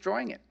 and they're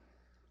destroying it.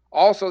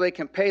 Also, they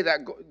can pay that,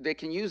 they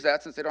can use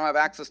that since they don't have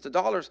access to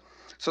dollars,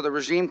 so the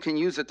regime can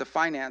use it to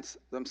finance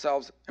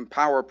themselves in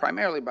power,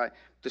 primarily by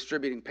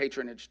distributing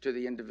patronage to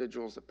the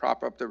individuals that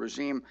prop up the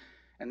regime,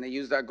 and they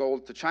use that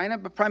gold to China,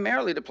 but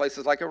primarily to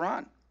places like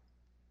Iran.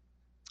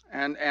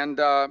 And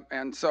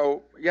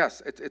so,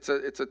 yes, it's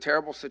a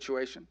terrible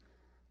situation,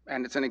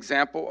 and it's an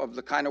example of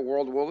the kind of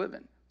world we'll live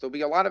in. There'll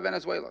be a lot of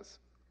Venezuelas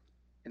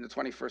in the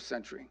 21st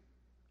century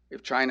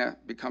if China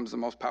becomes the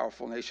most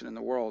powerful nation in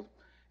the world,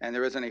 and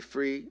there isn't a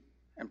free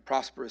and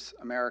prosperous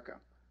America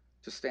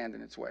to stand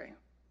in its way.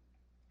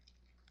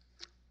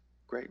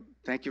 Great.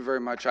 Thank you very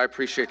much. I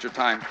appreciate your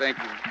time. Thank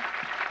you. Thank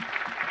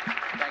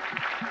you.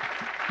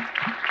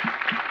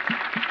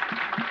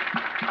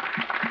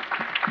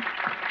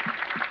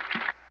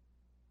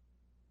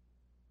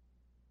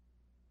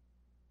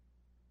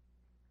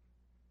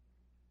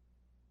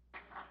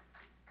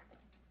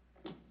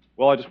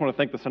 Well, I just want to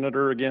thank the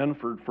Senator again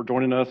for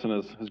joining us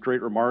and his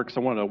great remarks.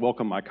 I want to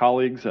welcome my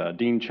colleagues,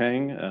 Dean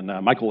Chang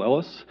and Michael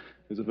Ellis,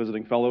 who's a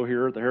visiting fellow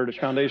here at the Heritage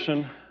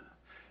Foundation.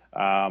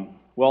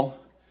 Well,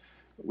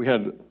 we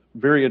had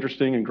very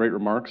interesting and great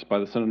remarks by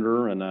the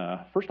Senator, and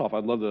first off,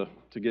 I'd love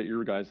to get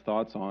your guys'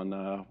 thoughts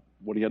on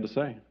what he had to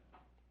say.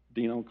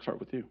 Dean, I'll start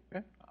with you.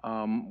 Okay.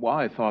 Well,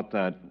 I thought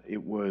that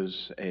it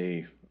was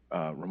a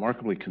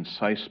remarkably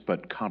concise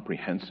but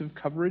comprehensive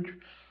coverage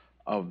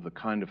of the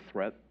kind of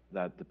threat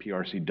that the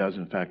PRC does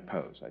in fact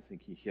pose. I think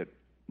he hit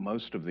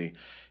most of the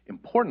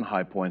important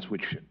high points,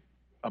 which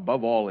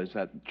above all is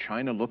that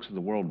China looks at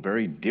the world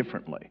very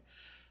differently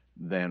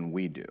than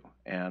we do,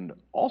 and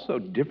also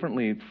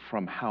differently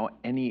from how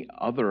any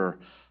other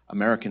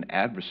American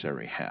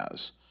adversary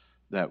has.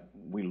 that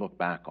we look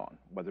back on,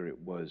 whether it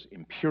was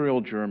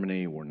Imperial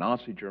Germany or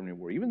Nazi Germany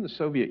or even the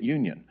Soviet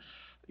Union.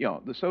 You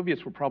know, the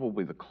Soviets were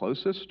probably the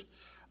closest,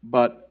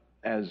 but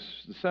as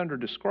the senator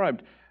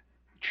described,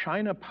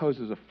 China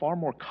poses a far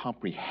more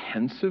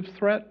comprehensive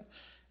threat,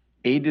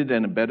 aided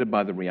and abetted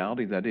by the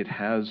reality that it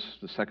has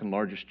the second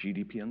largest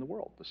GDP in the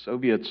world. The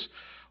Soviets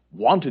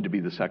wanted to be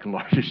the second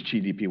largest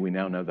GDP. We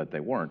now know that they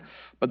weren't.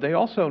 But they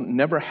also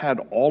never had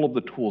all of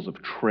the tools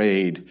of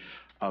trade,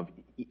 of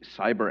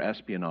cyber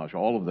espionage,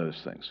 all of those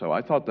things. So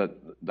I thought that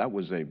that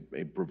was a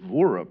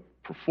bravura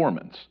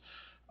performance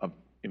of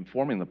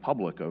informing the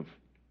public of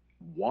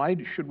why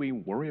should we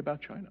worry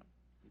about China.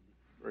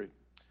 Great.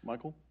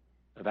 Michael?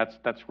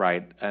 That's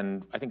right.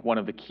 And I think one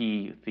of the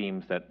key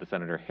themes that the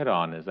senator hit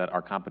on is that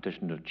our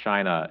competition to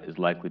China is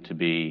likely to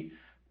be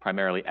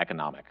primarily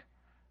economic.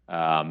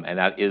 And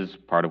that is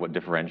part of what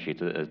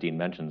differentiates it, as Dean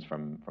mentions,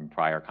 from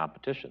prior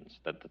competitions,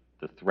 that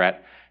the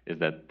threat is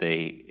that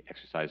they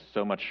exercise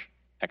so much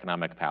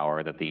economic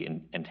power that the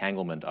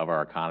entanglement of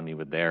our economy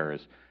with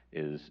theirs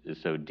is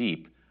so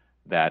deep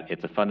that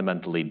it's a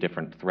fundamentally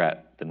different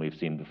threat than we've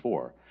seen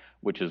before,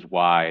 which is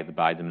why the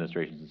Biden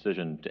administration's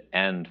decision to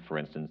end, for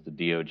instance, the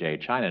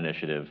DOJ China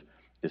initiative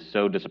is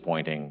so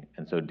disappointing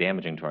and so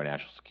damaging to our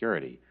national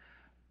security.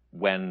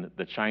 When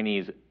the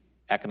Chinese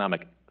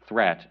economic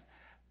threat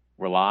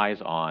relies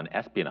on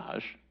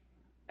espionage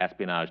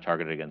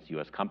targeted against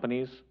U.S.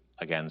 companies,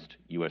 against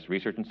U.S.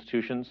 research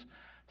institutions,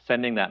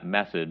 sending that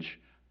message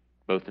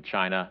both to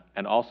China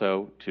and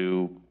also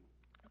to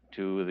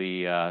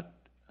the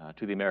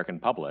American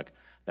public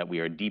that we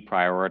are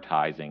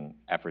deprioritizing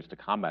efforts to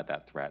combat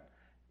that threat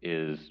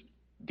is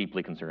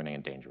deeply concerning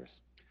and dangerous.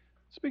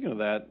 Speaking of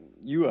that,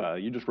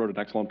 you just wrote an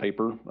excellent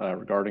paper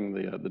regarding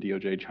the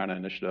DOJ China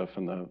initiative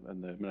and the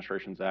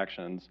administration's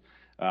actions.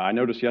 I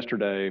noticed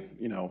yesterday,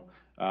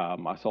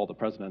 I saw the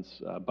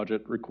president's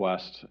budget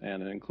request,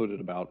 and it included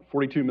about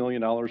 $42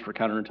 million for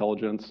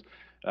counterintelligence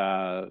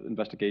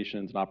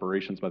investigations and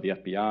operations by the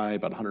FBI,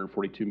 about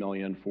 $142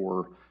 million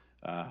for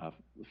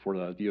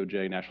the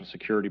DOJ National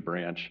Security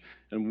Branch.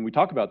 And when we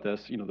talk about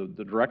this,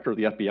 the director of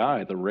the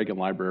FBI at the Reagan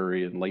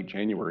Library in late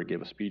January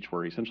gave a speech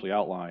where he essentially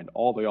outlined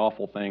all the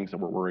awful things that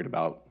we're worried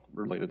about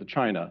related to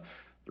China.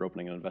 They're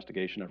opening an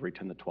investigation every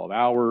 10 to 12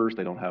 hours.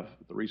 They don't have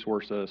the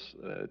resources.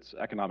 It's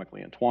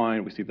economically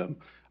entwined. We see them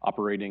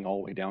operating all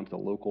the way down to the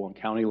local and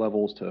county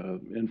levels to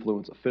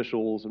influence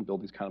officials and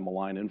build these kind of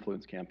malign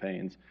influence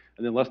campaigns.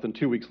 And then less than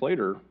 2 weeks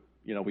later,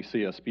 we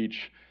see a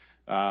speech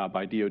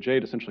by DOJ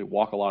to essentially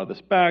walk a lot of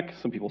this back.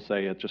 Some people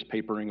say it's just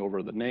papering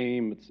over the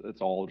name.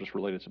 It's all just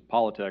related to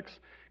politics.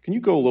 Can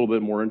you go a little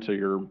bit more into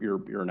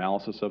your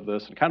analysis of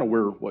this and kind of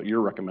what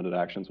your recommended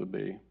actions would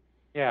be?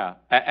 Yeah,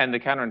 and the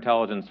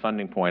counterintelligence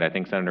funding point, I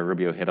think Senator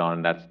Rubio hit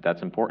on,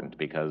 that's important,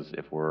 because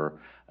if we're,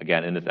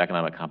 again, in this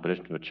economic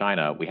competition with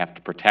China, we have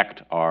to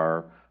protect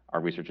our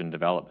research and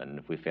development. And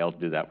if we fail to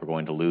do that, we're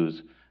going to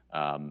lose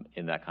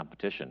in that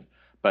competition.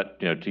 But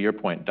to your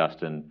point,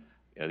 Dustin,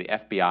 the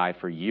FBI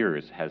for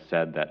years has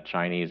said that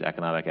Chinese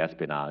economic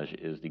espionage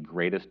is the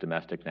greatest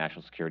domestic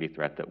national security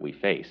threat that we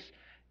face.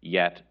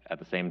 Yet, at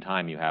the same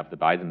time, you have the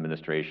Biden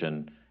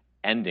administration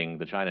ending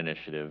the China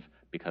initiative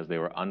because they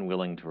were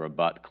unwilling to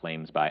rebut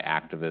claims by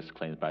activists,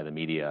 claims by the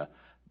media,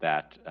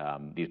 that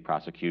these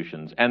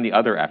prosecutions and the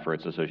other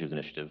efforts associated with the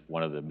initiative,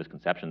 one of the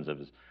misconceptions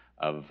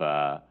of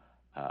a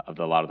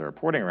lot of the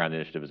reporting around the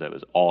initiative is that it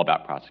was all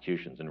about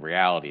prosecutions. In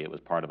reality, it was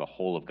part of a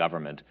whole of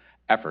government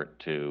effort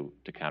to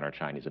counter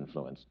Chinese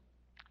influence.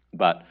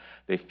 But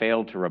they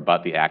failed to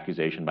rebut the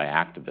accusation by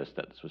activists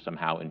that this was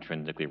somehow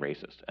intrinsically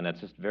racist. And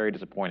that's just very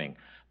disappointing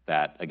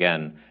that,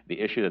 again, the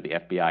issue that the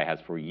FBI has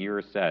for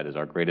years said is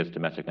our greatest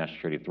domestic national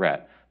security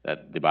threat,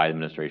 that the Biden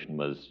administration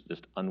was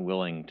just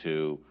unwilling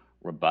to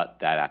rebut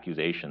that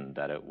accusation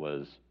that it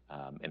was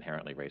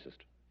inherently racist.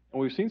 And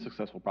we've seen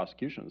successful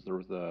prosecutions. There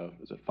was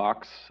is it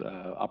Fox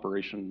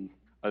Operation?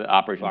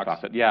 Operation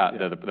Fox. Yeah.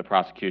 The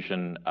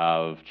prosecution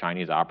of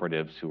Chinese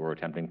operatives who were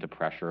attempting to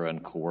pressure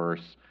and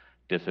coerce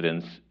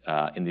dissidents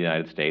in the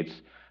United States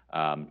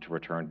to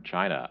return to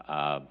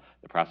China.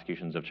 The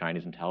prosecutions of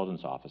Chinese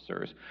intelligence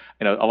officers.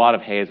 A lot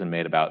of hay has been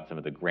made about some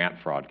of the grant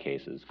fraud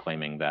cases,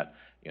 claiming that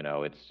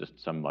it's just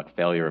some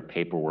failure of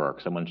paperwork.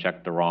 Someone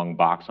checked the wrong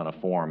box on a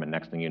form, and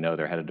next thing you know,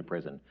 they're headed to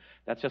prison.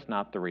 That's just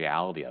not the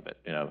reality of it.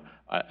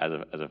 As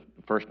a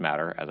first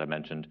matter, as I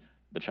mentioned,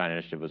 the China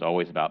initiative was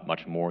always about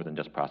much more than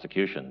just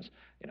prosecutions.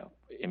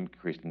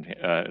 Increased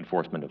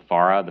enforcement of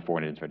FARA, the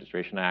Foreign Agents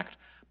Registration Act,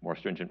 more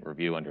stringent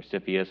review under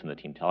CFIUS and the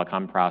Team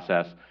Telecom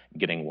process,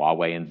 getting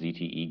Huawei and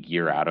ZTE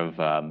gear out of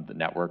the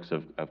networks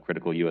of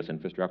critical U.S.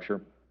 infrastructure.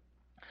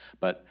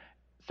 But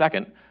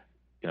second,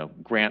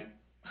 grant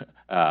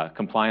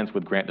compliance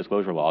with grant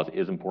disclosure laws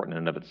is important in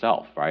and of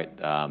itself, right?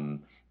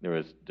 There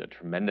was a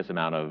tremendous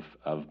amount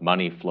of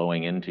money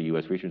flowing into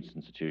U.S. research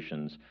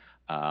institutions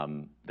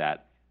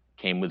that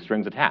came with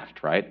strings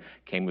attached, right?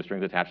 Came with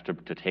strings attached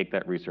to take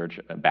that research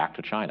back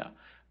to China.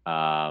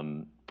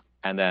 And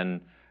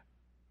then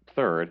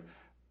third,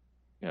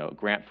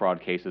 grant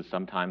fraud cases,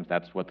 sometimes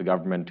that's what the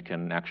government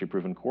can actually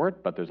prove in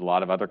court, but there's a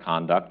lot of other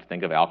conduct.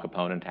 Think of Al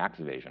Capone and tax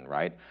evasion,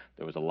 right?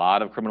 There was a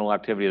lot of criminal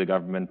activity the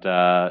government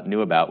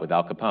knew about with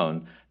Al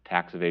Capone.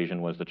 Tax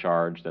evasion was the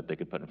charge that they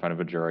could put in front of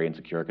a jury and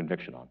secure a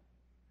conviction on.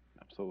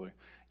 Absolutely.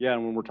 Yeah,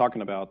 and when we're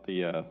talking about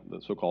the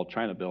so-called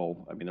China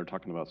bill, I mean, they're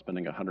talking about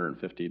spending $150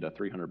 to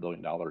 $300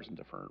 billion in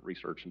different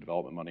research and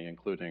development money,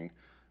 including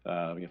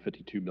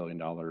 $52 billion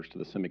to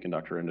the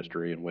semiconductor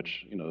industry, in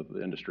which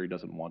the industry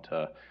doesn't want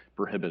to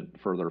prohibit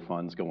further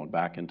funds going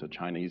back into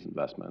Chinese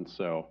investments.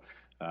 So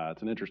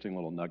it's an interesting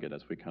little nugget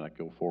as we kind of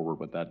go forward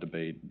with that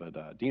debate.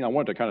 But Dean, I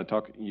wanted to kind of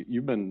talk.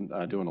 You've been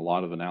doing a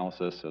lot of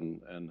analysis and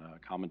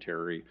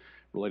commentary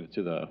related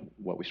to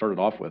what we started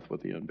off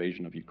with the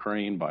invasion of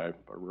Ukraine by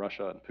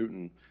Russia and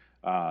Putin,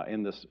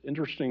 and this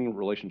interesting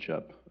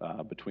relationship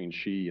between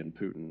Xi and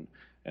Putin.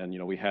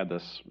 And we had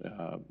this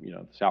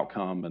this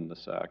outcome and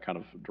this kind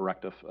of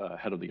directive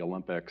ahead of the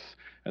Olympics,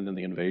 and then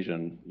the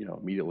invasion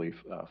immediately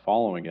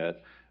following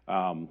it.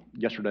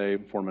 Yesterday,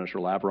 Foreign Minister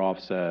Lavrov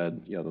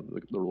said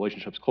the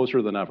relationship's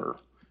closer than ever.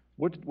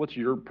 What's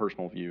your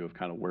personal view of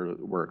kind of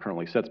where it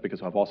currently sits?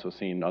 Because I've also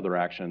seen other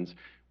actions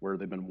where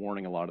they've been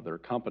warning a lot of their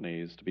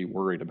companies to be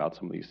worried about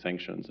some of these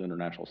sanctions,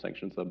 international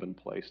sanctions that have been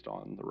placed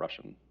on the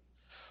Russian.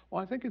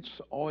 Well, I think it's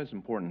always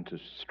important to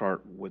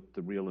start with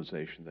the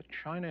realization that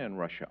China and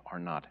Russia are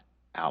not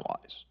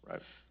allies.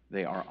 Right.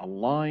 They are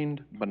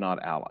aligned but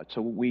not allied.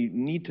 So we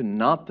need to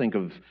not think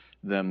of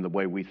them the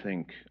way we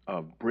think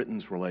of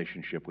Britain's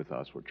relationship with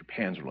us or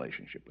Japan's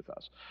relationship with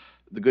us.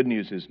 The good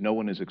news is no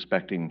one is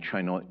expecting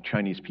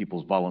Chinese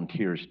People's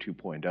Volunteers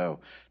 2.0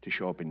 to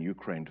show up in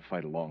Ukraine to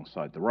fight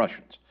alongside the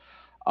Russians.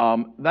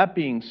 That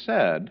being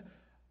said,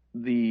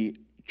 the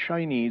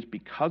Chinese,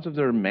 because of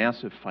their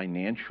massive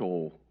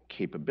financial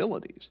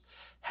capabilities,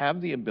 have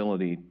the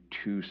ability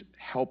to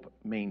help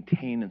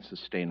maintain and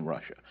sustain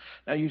Russia.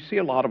 Now, you see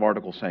a lot of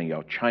articles saying,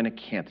 China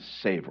can't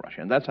save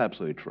Russia, and that's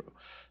absolutely true.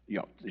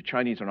 The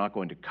Chinese are not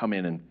going to come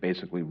in and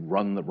basically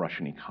run the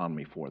Russian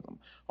economy for them,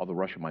 although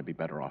Russia might be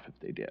better off if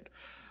they did.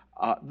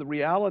 The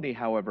reality,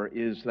 however,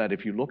 is that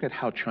if you look at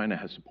how China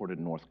has supported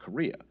North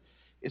Korea,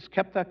 it's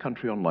kept that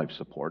country on life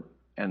support,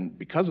 and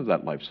because of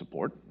that life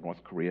support,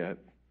 North Korea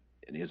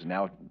is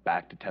now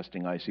back to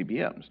testing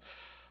ICBMs.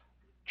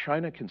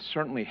 China can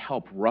certainly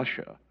help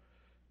Russia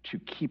to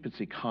keep its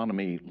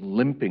economy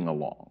limping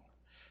along.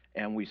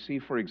 And we see,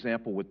 for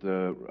example, with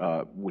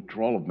the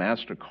withdrawal of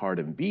MasterCard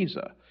and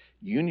Visa,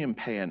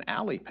 UnionPay and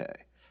Alipay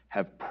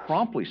have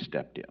promptly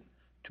stepped in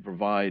to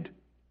provide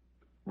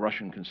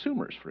Russian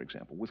consumers, for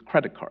example, with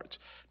credit cards.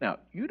 Now,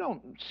 you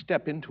don't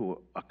step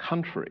into a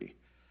country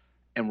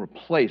and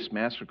replace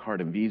MasterCard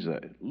and Visa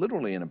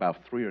literally in about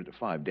 3 or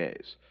 5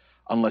 days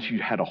unless you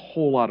had a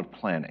whole lot of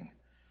planning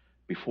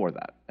before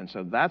that. And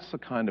so that's the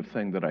kind of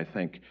thing that I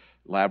think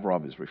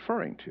Lavrov is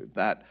referring to,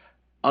 that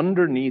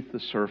underneath the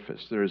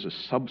surface, there is a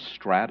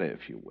substrata,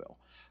 if you will,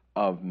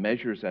 of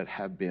measures that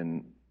have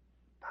been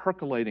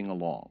percolating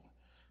along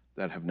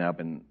that have now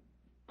been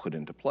put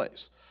into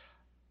place.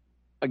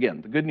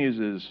 Again, the good news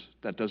is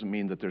that doesn't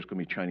mean that there's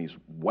going to be Chinese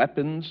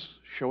weapons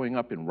showing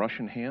up in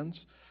Russian hands,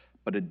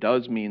 but it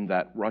does mean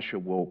that Russia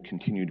will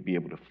continue to be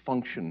able to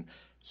function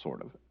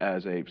sort of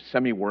as a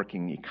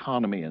semi-working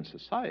economy and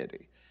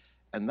society.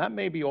 And that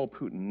may be all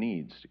Putin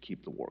needs to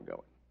keep the war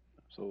going.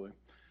 Absolutely.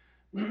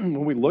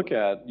 When we look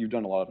at, you've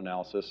done a lot of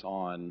analysis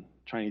on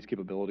Chinese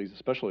capabilities,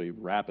 especially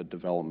rapid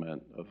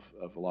development of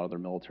a lot of their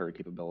military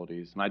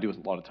capabilities. And I do a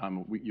lot of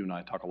time, you and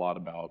I talk a lot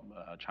about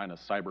China's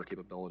cyber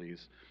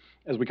capabilities.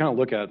 As we kind of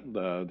look at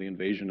the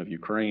invasion of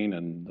Ukraine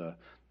and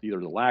either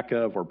the lack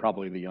of or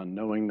probably the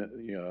unknowing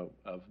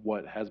of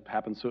what has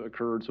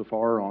occurred so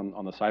far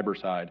on the cyber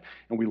side,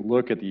 and we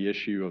look at the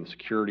issue of the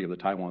security of the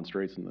Taiwan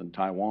Straits and then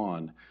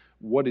Taiwan,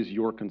 what is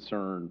your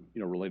concern,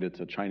 related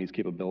to Chinese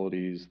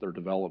capabilities, their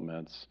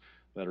developments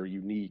that are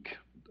unique,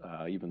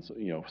 even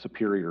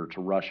superior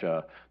to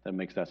Russia, that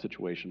makes that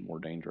situation more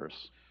dangerous?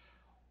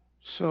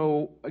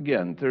 So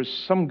again, there's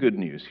some good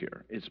news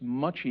here. It's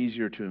much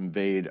easier to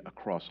invade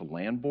across a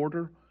land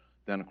border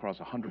than across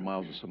 100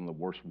 miles of some of the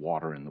worst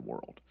water in the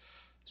world.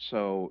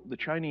 So the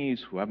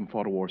Chinese, who haven't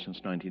fought a war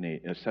since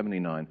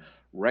 1979,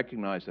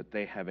 recognize that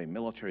they have a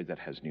military that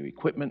has new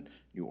equipment,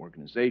 new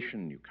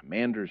organization, new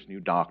commanders, new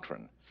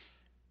doctrine.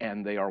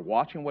 And they are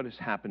watching what has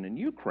happened in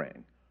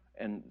Ukraine,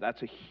 and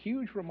that's a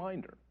huge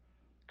reminder.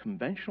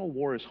 Conventional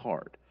war is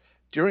hard.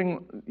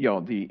 During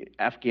the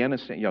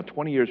Afghanistan,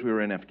 20 years we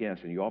were in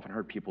Afghanistan, you often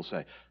heard people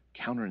say,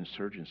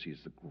 counterinsurgency is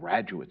the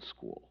graduate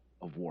school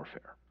of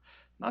warfare.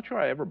 Not sure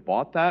I ever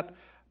bought that,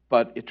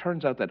 but it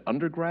turns out that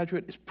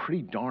undergraduate is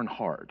pretty darn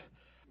hard.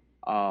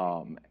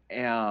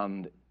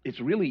 And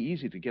it's really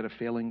easy to get a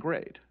failing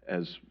grade,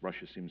 as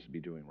Russia seems to be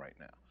doing right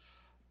now.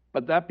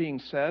 But that being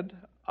said,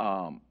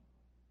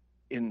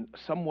 in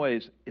some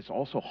ways, it's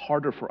also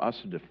harder for us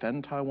to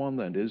defend Taiwan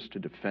than it is to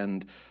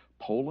defend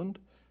Poland,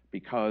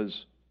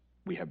 because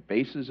we have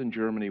bases in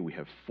Germany, we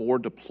have 4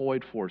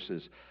 deployed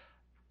forces.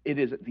 It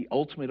is the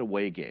ultimate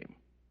away game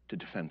to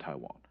defend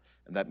Taiwan.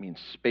 And that means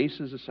space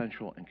is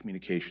essential and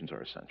communications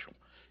are essential.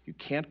 You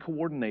can't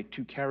coordinate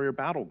two carrier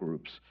battle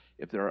groups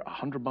if they're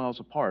 100 miles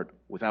apart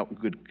without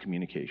good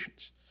communications.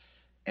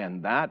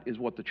 And that is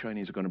what the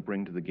Chinese are going to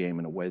bring to the game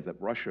in a way that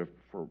Russia,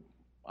 for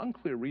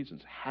unclear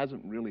reasons,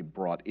 hasn't really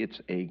brought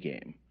its A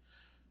game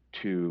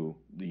to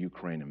the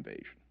Ukraine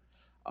invasion.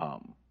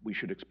 We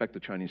should expect the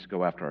Chinese to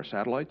go after our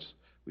satellites.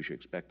 We should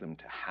expect them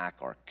to hack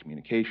our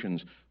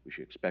communications. We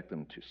should expect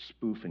them to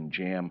spoof and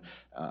jam.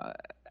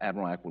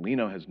 Admiral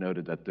Aquilino has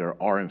noted that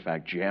there are, in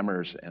fact,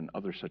 jammers and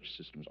other such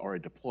systems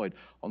already deployed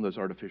on those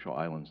artificial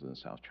islands in the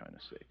South China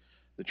Sea.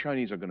 The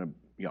Chinese are going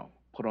to,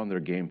 put on their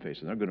game face,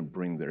 and they're going to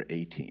bring their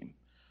A-team.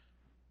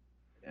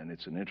 And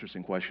it's an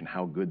interesting question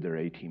how good their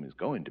A-team is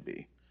going to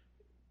be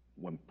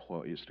when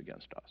poised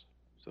against us.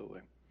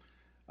 Absolutely.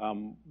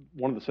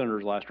 One of the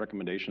senator's last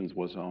recommendations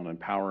was on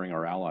empowering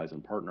our allies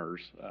and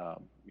partners.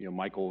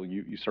 Michael,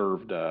 you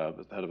served as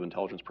the head of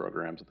intelligence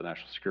programs at the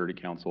National Security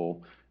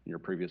Council in your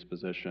previous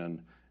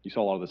position. You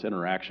saw a lot of this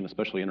interaction,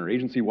 especially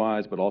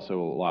interagency-wise, but also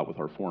a lot with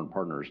our foreign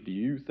partners. Do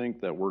you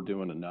think that we're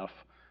doing enough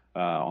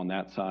on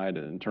that side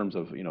in terms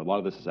of, a lot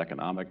of this is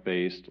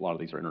economic-based, a lot of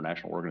these are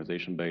international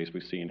organization-based.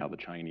 We've seen how the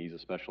Chinese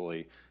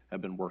especially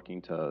have been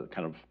working to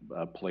kind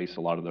of place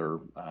a lot of their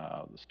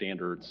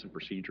standards and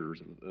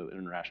procedures of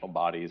international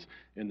bodies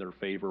in their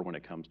favor when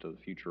it comes to the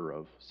future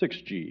of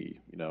 6G,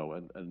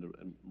 and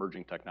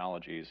emerging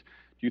technologies.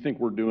 Do you think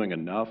we're doing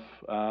enough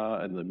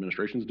and the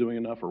administration's doing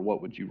enough, or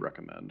what would you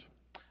recommend?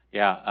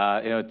 Yeah,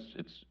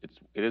 it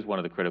is one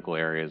of the critical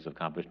areas of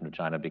competition with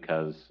China,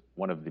 because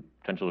one of the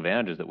potential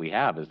advantages that we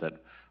have is that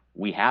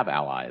we have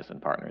allies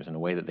and partners in a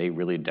way that they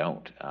really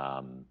don't.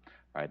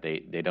 Right?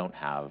 They don't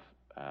have.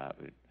 I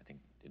think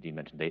Dean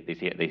mentioned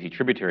they see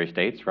tributary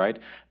states, right?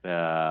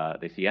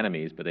 They see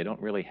enemies, but they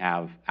don't really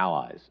have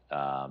allies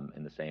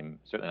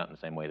certainly not in the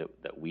same way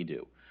that we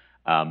do.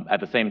 At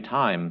the same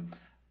time,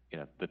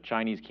 the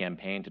Chinese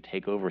campaign to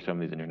take over some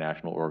of these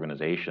international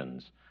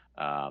organizations,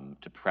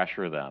 to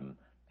pressure them,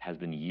 has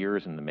been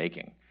years in the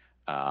making,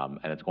 and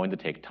it's going to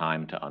take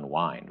time to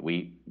unwind.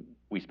 We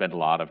spent a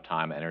lot of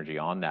time and energy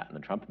on that in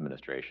the Trump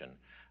administration,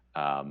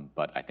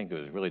 but I think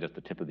it was really just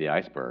the tip of the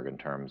iceberg in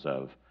terms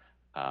of,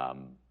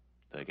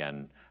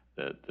 again,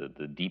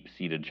 the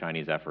deep-seated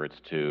Chinese efforts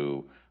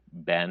to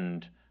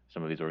bend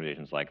some of these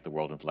organizations like the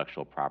World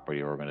Intellectual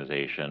Property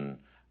Organization,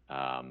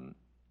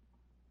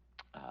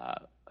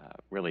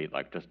 really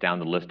like just down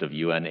the list of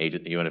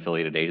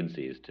UN-affiliated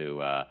agencies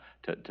to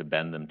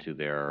bend them to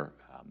their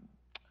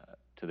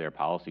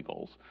policy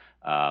goals.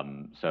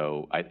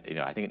 So I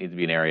think it needs to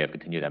be an area of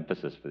continued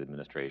emphasis for the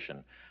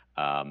administration.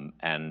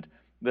 And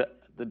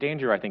the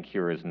danger, I think,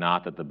 here is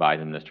not that the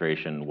Biden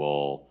administration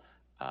will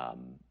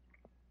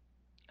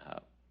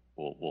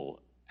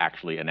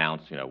actually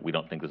announce, we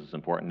don't think this is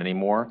important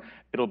anymore.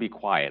 It'll be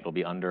quiet. It'll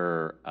be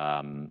under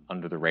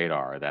the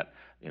radar. That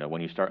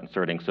when you start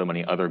inserting so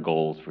many other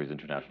goals for these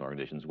international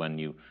organizations, when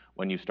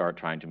you start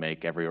trying to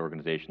make every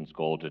organization's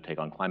goal to take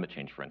on climate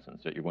change, for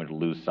instance, that you're going to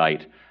lose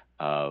sight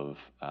of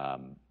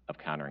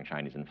countering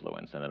Chinese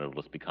influence, and then it'll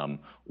just become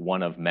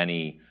one of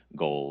many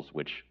goals.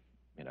 Which,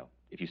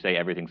 if you say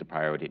everything's a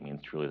priority, it means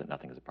truly that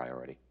nothing is a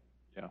priority.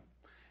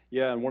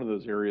 Yeah, and one of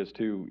those areas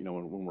too,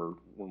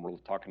 when we're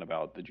talking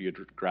about the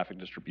geographic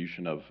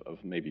distribution of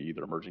maybe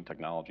either emerging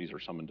technologies or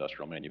some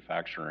industrial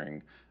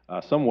manufacturing,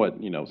 somewhat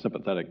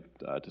sympathetic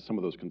to some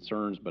of those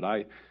concerns, but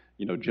I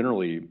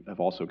generally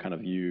have also kind of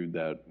viewed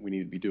that we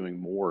need to be doing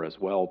more as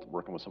well,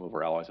 working with some of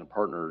our allies and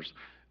partners,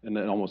 and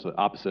then almost the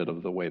opposite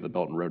of the way the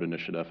Belt and Road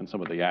Initiative and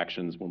some of the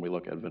actions when we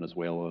look at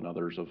Venezuela and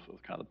others of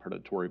kind of the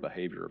predatory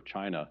behavior of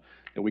China,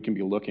 that we can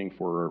be looking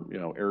for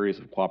areas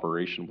of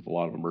cooperation with a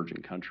lot of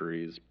emerging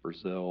countries,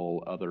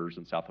 Brazil, others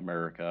in South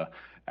America,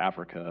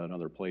 Africa, and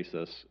other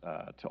places,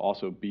 to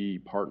also be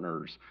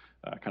partners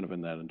kind of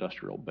in that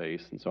industrial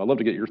base. And so I'd love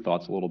to get your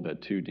thoughts a little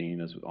bit too,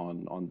 Dean,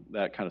 on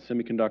that kind of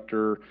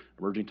semiconductor,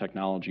 emerging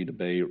technology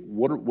debate.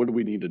 What do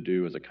we need to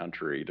do as a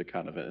country to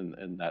kind of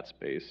in that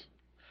space?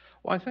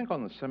 Well, I think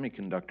on the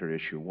semiconductor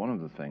issue, one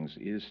of the things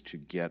is to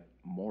get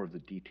more of the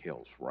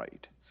details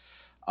right.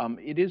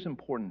 It is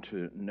important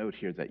to note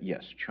here that,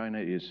 yes, China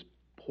is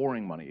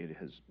pouring money. It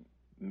has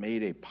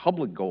made a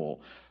public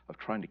goal of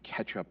trying to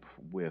catch up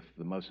with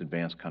the most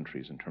advanced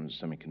countries in terms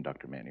of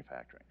semiconductor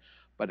manufacturing.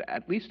 But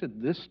at least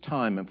at this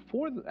time, and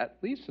for at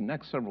least the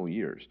next several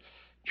years,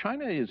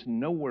 China is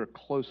nowhere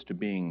close to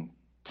being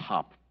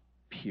top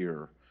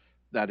peer.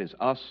 That is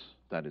us,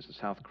 that is the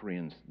South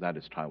Koreans, that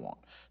is Taiwan.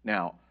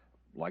 Now,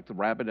 like the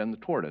rabbit and the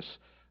tortoise,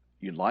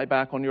 you lie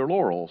back on your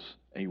laurels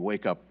and you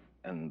wake up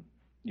and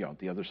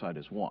the other side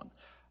is won.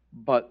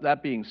 But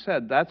that being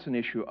said, that's an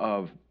issue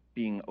of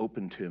being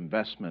open to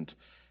investment.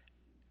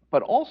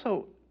 But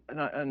also,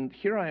 and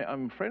here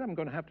I'm afraid I'm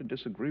going to have to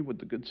disagree with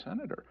the good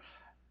senator.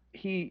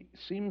 He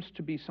seems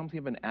to be something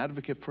of an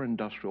advocate for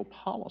industrial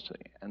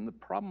policy. And the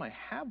problem I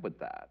have with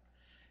that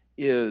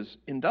is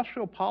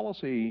industrial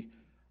policy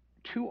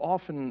too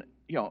often,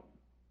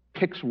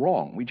 picks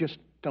wrong. We just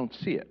don't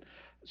see it.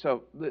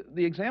 So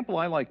the example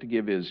I like to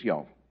give is,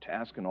 to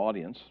ask an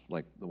audience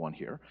like the one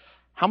here,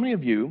 how many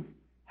of you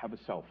have a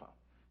cell phone?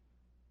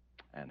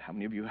 And how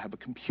many of you have a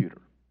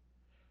computer?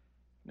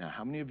 Now,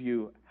 how many of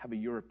you have a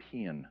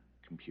European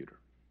computer?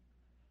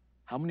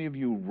 How many of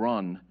you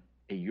run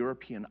a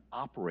European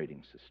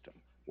operating system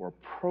or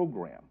a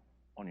program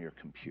on your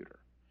computer?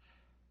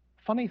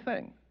 Funny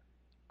thing,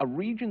 a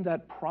region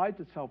that prides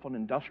itself on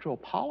industrial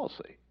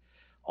policy,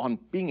 on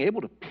being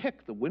able to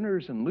pick the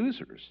winners and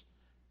losers,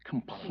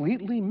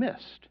 completely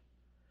missed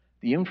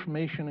the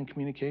information and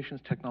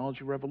communications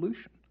technology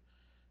revolution.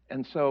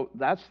 And so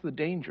that's the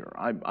danger.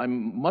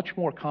 I'm much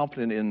more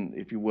confident in,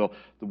 if you will,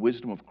 the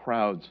wisdom of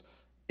crowds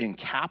in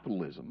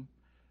capitalism,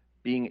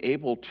 being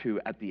able to,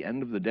 at the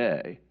end of the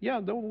day, yeah,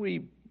 there will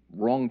be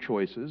wrong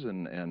choices,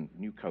 and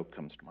New Coke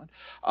comes to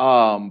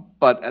mind,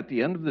 but at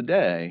the end of the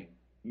day,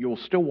 you'll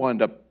still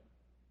wind up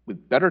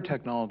with better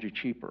technology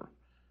cheaper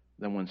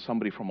than when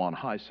somebody from on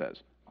high says,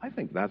 I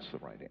think that's the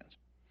right answer.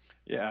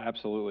 Yeah,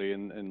 absolutely.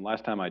 And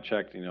last time I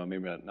checked, maybe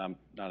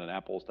not an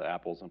apples to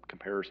apples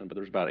comparison, but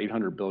there's about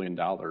 $800 billion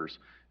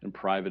in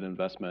private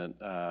investment,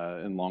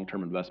 in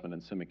long-term investment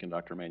in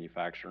semiconductor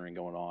manufacturing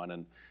going on.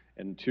 And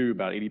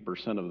about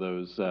 80% of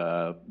those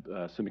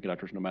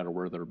semiconductors, no matter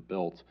where they're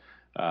built,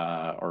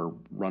 are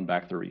run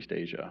back through East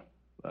Asia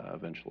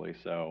eventually.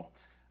 So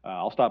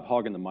I'll stop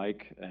hogging the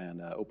mic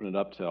and open it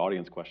up to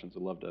audience questions.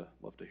 I'd love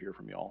to hear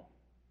from y'all.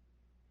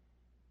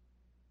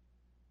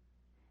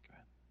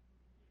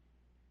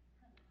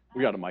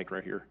 We got a mic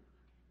right here.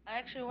 I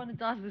actually wanted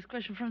to ask this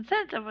question from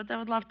center, but I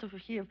would love to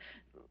hear.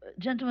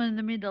 Gentleman in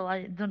the middle,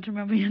 I don't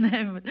remember your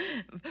name.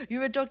 But you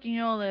were talking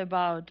earlier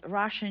about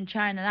Russia and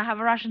China. And I have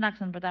a Russian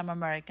accent, but I'm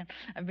American.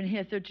 I've been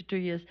here 32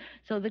 years.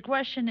 So the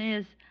question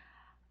is,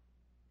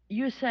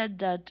 you said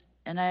that,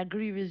 and I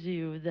agree with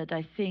you, that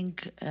I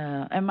think,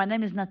 and my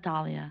name is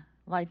Natalia,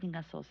 Lightning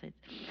Associates.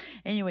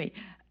 Anyway,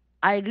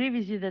 I agree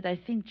with you that I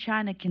think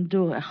China can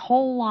do a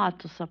whole lot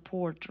to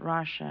support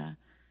Russia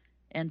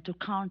and to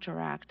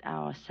counteract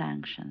our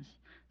sanctions.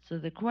 So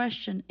the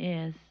question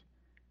is,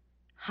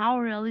 how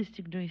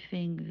realistic do you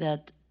think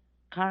that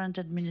current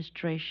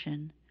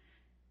administration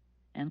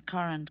and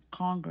current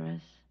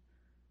Congress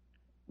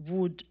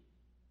would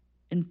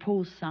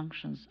impose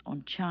sanctions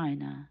on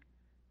China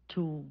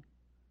to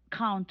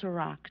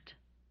counteract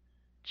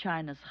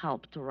China's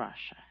help to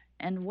Russia?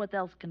 And what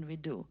else can we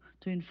do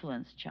to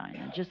influence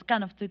China? Just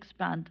kind of to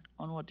expand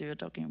on what you were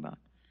talking about.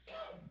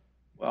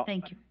 Well,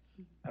 thank you.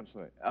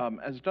 Absolutely.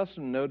 As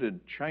Dustin noted,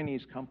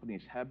 Chinese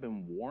companies have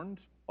been warned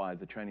by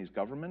the Chinese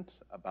government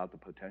about the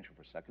potential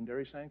for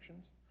secondary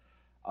sanctions.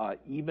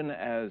 Even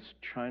as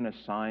China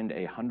signed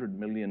a 100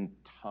 million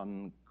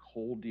ton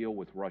coal deal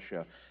with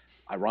Russia,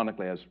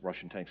 ironically, as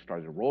Russian tanks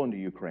started to roll into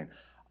Ukraine,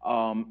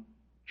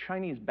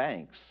 Chinese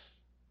banks,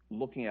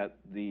 looking at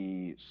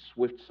the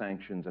SWIFT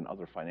sanctions and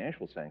other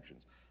financial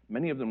sanctions,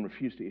 many of them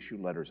refused to issue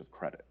letters of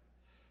credit.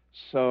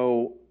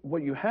 So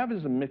what you have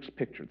is a mixed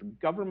picture. The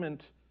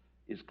government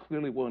is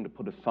clearly willing to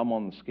put a thumb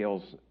on the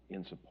scales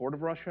in support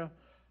of Russia.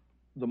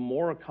 The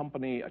more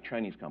a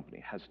Chinese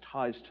company, has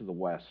ties to the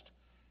West,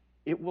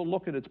 it will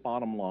look at its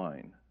bottom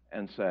line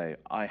and say,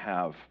 I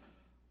have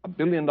 $1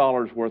 billion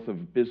worth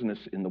of business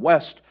in the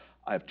West,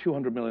 I have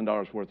 $200 million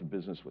worth of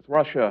business with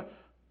Russia,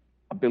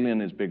 $1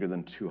 billion is bigger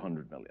than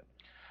 $200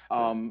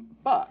 million.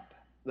 But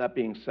that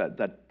being said,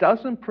 that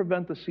doesn't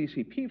prevent the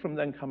CCP from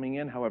then coming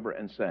in, however,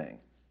 and saying,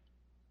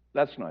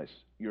 that's nice,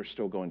 you're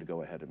still going to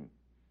go ahead and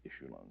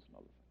issue loans and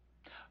other things.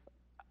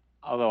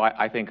 Although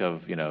I think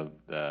of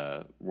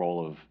the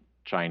role of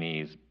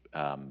Chinese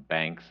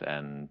banks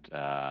and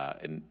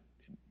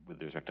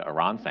with respect to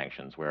Iran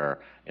sanctions, where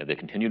they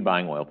continued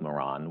buying oil from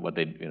Iran. What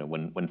they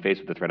when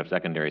faced with the threat of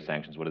secondary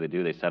sanctions, what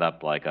do? They set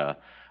up like a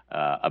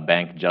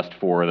bank just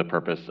for the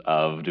purpose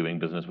of doing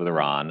business with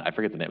Iran. I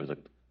forget the name. It was a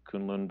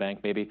Kunlun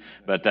Bank maybe,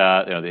 but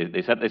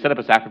they set up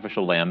a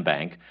sacrificial lamb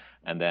bank,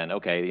 and then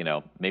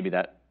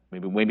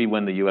maybe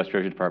when the U.S.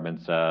 Treasury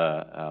Department's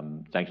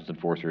sanctions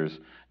enforcers,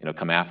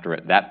 come after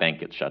it, that bank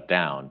gets shut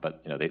down.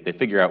 But they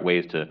figure out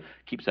ways to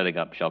keep setting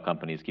up shell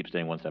companies, keep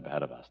staying one step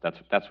ahead of us.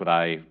 That's what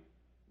I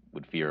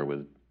would fear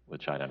with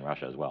China and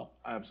Russia as well.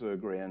 I absolutely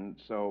agree. And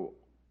so,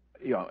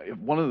 if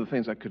one of the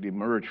things that could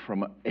emerge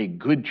from a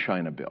good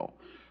China bill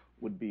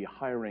would be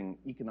hiring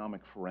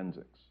economic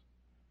forensics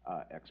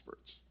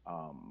experts,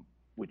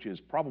 which is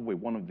probably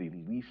one of the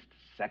least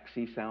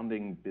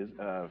sexy-sounding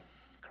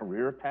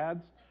career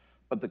paths.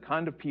 But the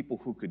kind of people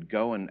who could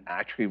go and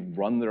actually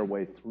run their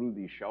way through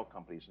these shell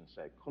companies and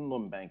say,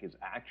 Kunlun Bank is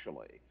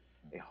actually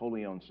a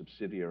wholly owned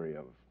subsidiary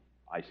of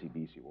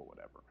ICBC or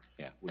whatever.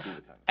 Yeah. Would be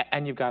the kind of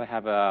and you've got to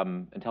have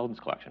intelligence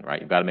collection, right?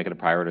 You've got to make it a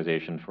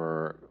prioritization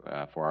for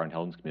our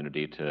intelligence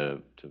community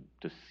to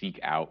seek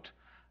out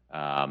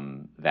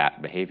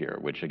that behavior,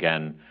 which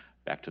again,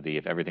 back to the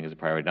if everything is a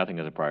priority, nothing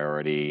is a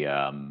priority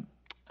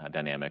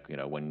dynamic.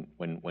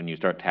 When you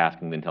start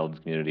tasking the intelligence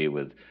community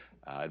with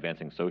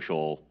advancing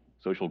social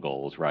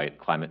goals, right?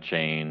 Climate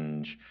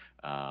change,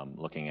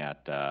 looking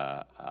at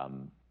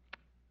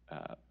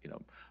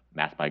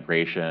mass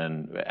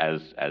migration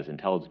as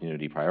intelligence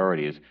community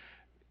priorities.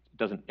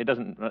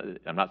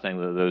 I'm not saying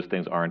that those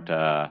things aren't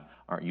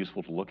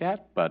useful to look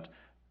at, but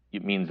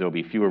it means there will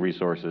be fewer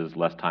resources,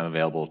 less time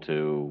available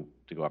to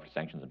go after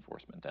sanctions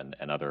enforcement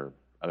and other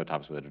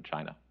topics related to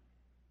China.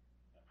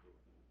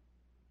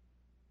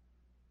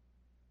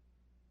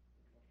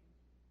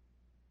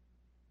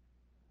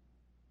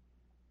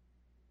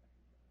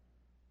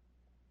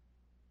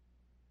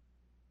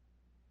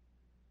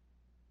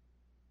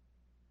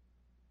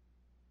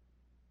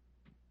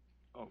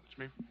 Oh, it's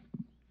me.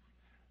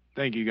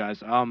 Thank you, guys.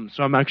 So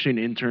I'm actually an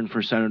intern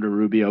for Senator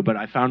Rubio, but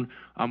I found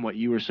what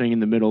you were saying in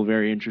the middle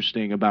very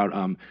interesting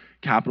about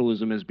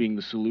capitalism as being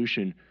the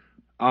solution.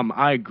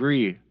 I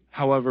agree.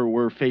 However,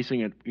 we're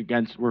facing an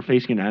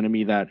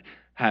enemy that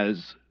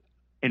has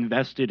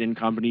invested in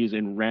companies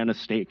and ran a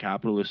state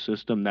capitalist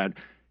system that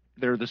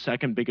they're the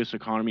second biggest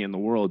economy in the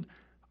world.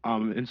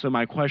 And so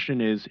my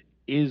question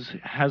is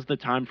has the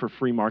time for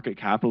free market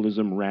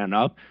capitalism ran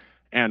up?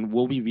 And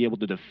will we be able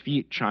to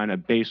defeat China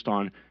based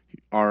on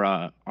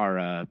our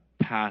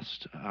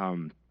past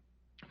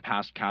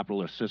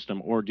capitalist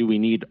system, or do we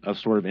need a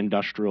sort of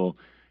industrial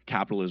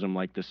capitalism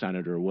like the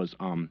senator was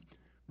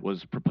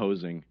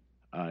proposing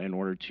in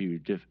order to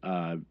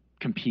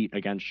compete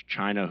against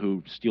China,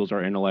 who steals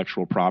our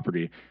intellectual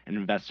property and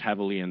invests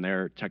heavily in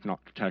their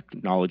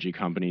technology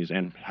companies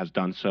and has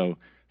done so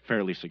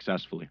fairly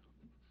successfully?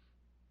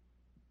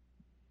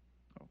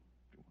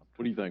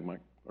 What do you think,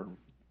 Mike?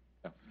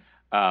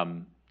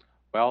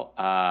 Well,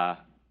 I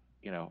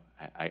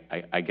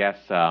guess,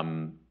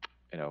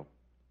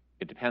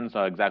 it depends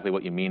on exactly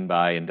what you mean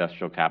by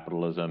industrial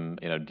capitalism.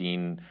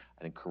 Dean,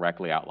 I think,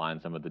 correctly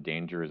outlined some of the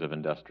dangers of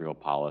industrial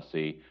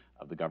policy,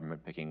 of the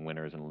government picking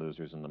winners and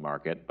losers in the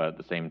market. But at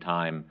the same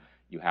time,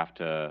 you have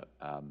to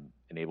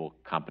enable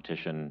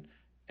competition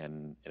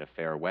in a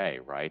fair way,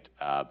 right?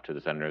 To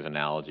the senator's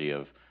analogy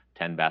of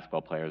 10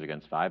 basketball players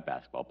against 5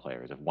 basketball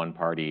players. If one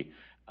party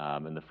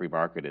in the free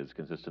market is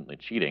consistently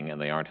cheating and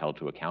they aren't held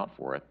to account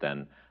for it,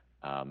 then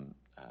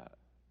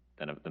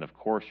of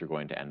course you're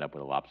going to end up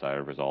with a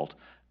lopsided result.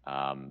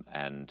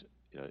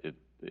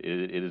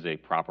 It is a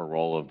proper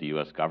role of the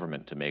U.S.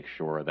 government to make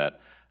sure that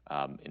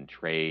in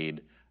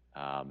trade,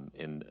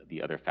 in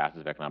the other facets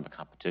of economic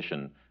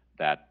competition,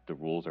 that the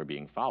rules are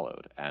being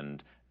followed.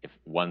 And if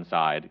one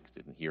side,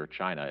 here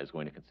China, is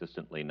going to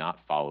consistently not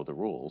follow the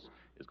rules,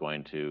 is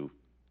going to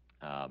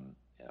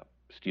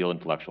steal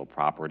intellectual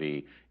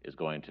property, is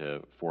going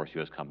to force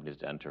U.S. companies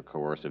to enter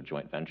coercive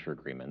joint venture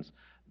agreements,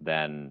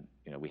 then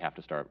we have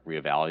to start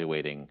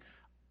reevaluating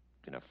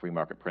free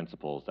market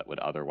principles that would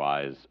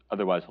otherwise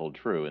hold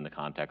true in the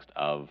context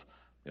of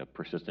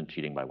persistent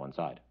cheating by one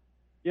side.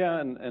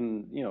 Yeah,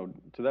 and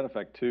to that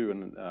effect too,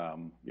 and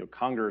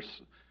Congress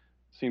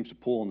seems to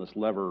pull on this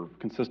lever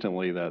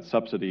consistently, that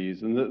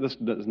subsidies, and this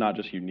is not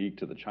just unique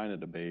to the China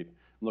debate.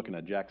 I'm looking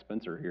at Jack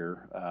Spencer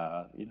here,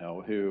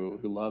 who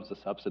loves a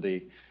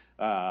subsidy,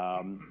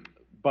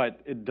 but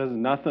it does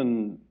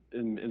nothing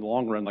in the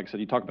long run. Like I said,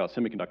 you talk about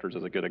semiconductors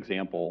as a good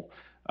example.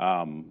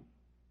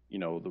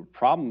 The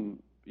problem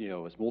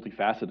is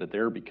multifaceted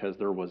there, because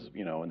there was,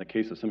 in the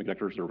case of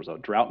semiconductors, there was a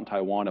drought in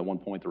Taiwan at one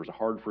point. There was a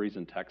hard freeze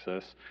in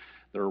Texas.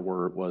 There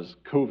was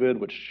COVID,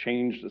 which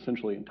changed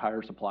essentially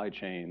entire supply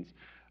chains.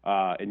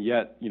 And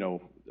yet,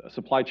 a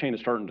supply chain is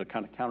starting to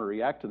kind of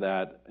counter-react to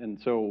that. And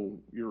so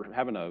you're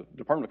having a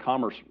Department of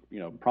Commerce,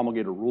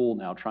 promulgate a rule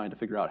now trying to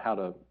figure out how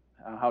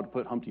to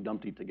put Humpty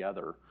Dumpty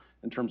together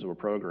in terms of a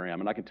program.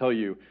 And I can tell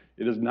you,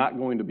 it is not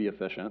going to be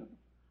efficient,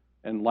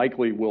 and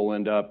likely we'll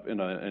end up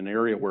in an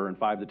area where in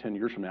 5 to 10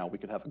 years from now, we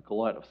could have a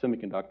glut of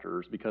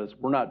semiconductors, because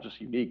we're not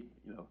just unique.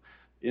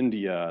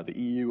 India, the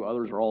EU,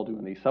 others are all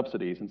doing these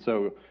subsidies. And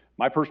so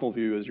my personal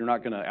view is you're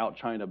not going to out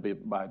China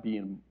by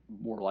being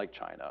more like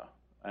China.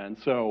 And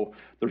so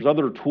there's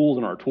other tools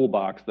in our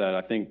toolbox that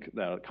I think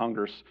that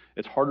Congress,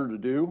 it's harder to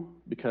do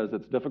because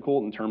it's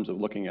difficult in terms of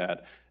looking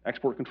at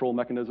export control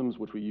mechanisms,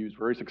 which we used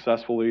very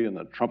successfully in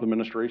the Trump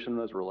administration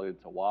as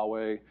related to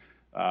Huawei.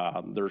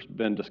 There's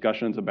been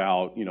discussions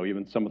about,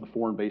 even some of the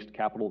foreign-based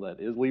capital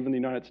that is leaving the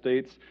United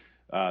States,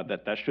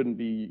 that shouldn't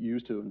be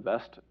used to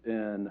invest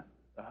in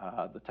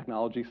the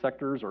technology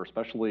sectors, or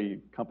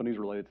especially companies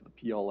related to the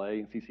PLA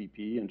and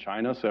CCP in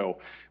China. So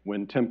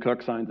when Tim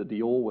Cook signs a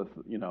deal with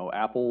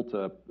Apple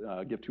to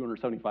give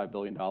 $275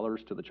 billion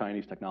to the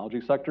Chinese technology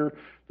sector,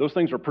 those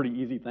things are pretty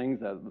easy things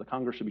that the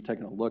Congress should be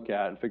taking a look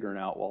at and figuring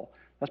out, well,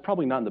 that's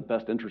probably not in the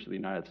best interest of the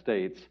United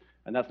States,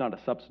 and that's not a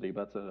subsidy,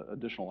 but that's an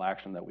additional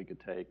action that we could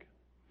take.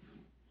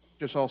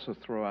 Just also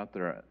throw out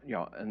there,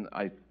 and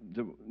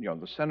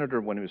the senator,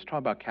 when he was talking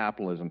about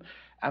capitalism,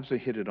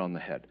 absolutely hit it on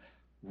the head.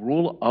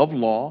 Rule of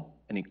law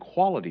and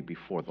equality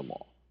before the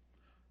law.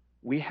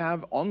 We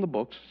have on the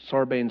books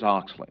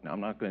Sarbanes-Oxley. Now,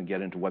 I'm not going to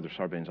get into whether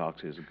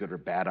Sarbanes-Oxley is a good or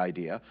bad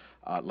idea.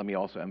 Let me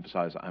also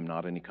emphasize I'm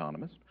not an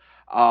economist.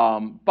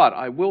 But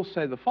I will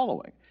say the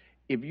following.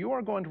 If you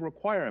are going to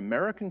require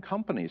American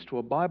companies to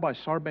abide by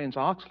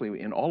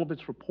Sarbanes-Oxley in all of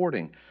its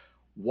reporting,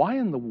 why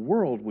in the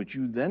world would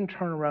you then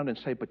turn around and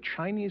say, but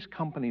Chinese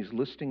companies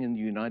listing in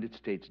the United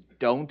States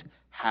don't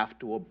have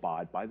to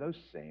abide by those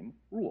same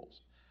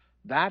rules?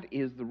 That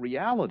is the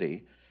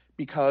reality,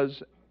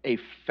 because a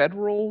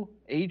federal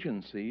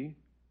agency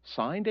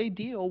signed a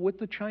deal with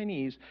the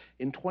Chinese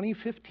in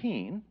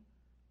 2015.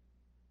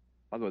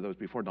 By the way, that was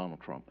before Donald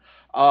Trump.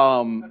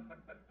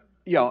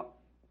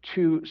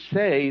 To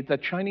say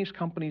that Chinese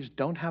companies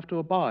don't have to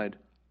abide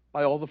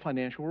by all the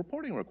financial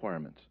reporting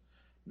requirements.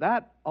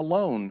 That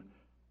alone,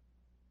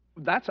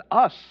 that's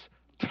us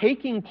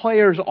taking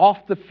players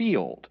off the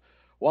field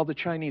while the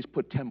Chinese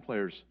put 10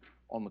 players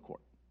on the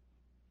court.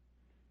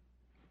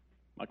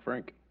 Mike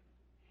Frank.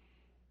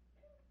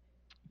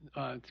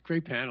 It's a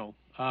great panel.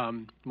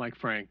 Mike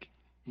Frank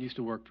used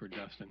to work for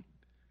Dustin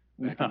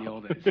back in the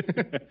old days.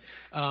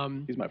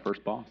 He's my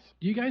first boss.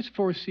 Do you guys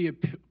foresee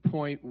a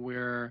point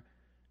where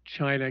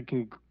China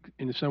can,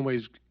 in some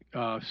ways,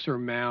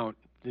 surmount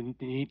the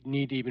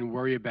need to even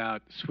worry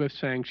about SWIFT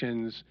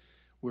sanctions,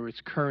 where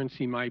its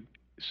currency might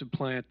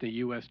supplant the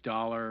U.S.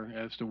 dollar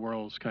as the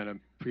world's kind of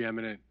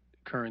preeminent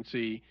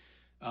currency?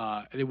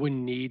 They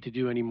wouldn't need to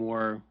do any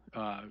more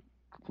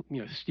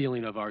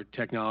stealing of our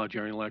technology,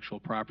 our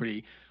intellectual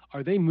property.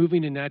 Are they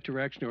moving in that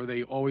direction, or are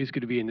they always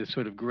going to be in this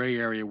sort of gray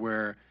area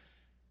where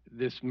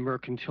this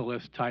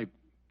mercantilist type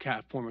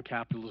form of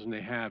capitalism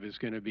they have is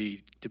going to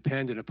be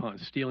dependent upon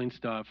stealing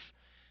stuff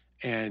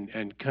and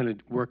kind of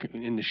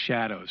working in the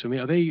shadows? I mean,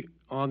 are they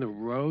on the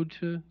road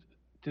to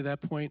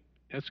that point?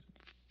 That's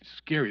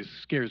scary. It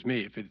scares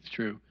me if it's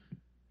true.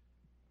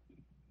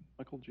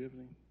 Michael, do you have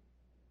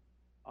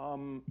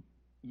any?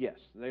 Yes,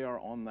 they are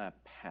on that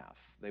path.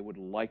 They would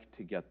like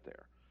to get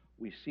there.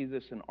 We see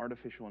this in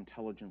artificial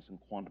intelligence and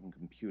quantum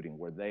computing,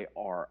 where they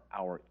are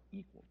our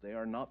equals. They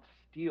are not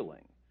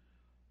stealing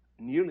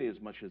nearly as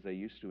much as they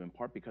used to, in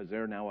part because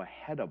they're now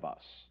ahead of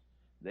us.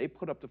 They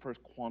put up the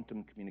first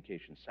quantum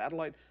communication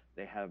satellite.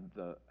 They had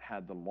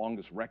the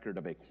longest record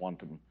of a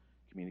quantum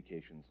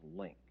communications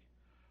link.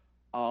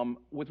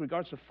 With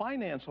regards to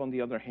finance, on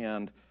the other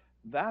hand,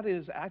 that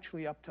is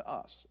actually up to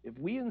us. If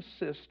we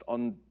insist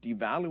on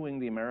devaluing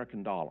the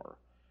American dollar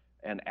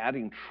and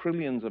adding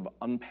trillions of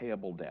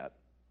unpayable debt,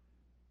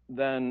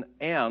 then,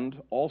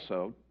 and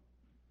also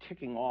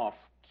ticking off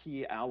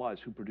key allies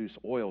who produce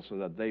oil so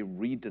that they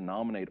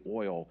redenominate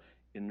oil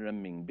in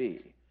renminbi,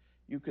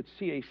 you could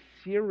see a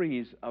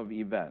series of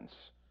events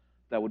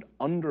that would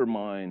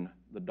undermine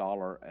the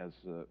dollar as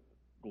a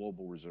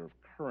global reserve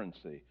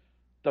currency.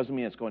 Doesn't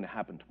mean it's going to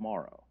happen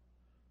tomorrow,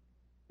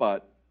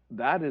 but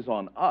that is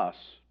on us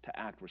to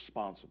act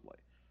responsibly.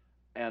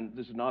 And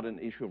this is not an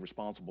issue of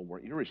responsible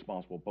or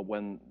irresponsible, but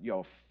when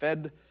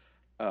Fed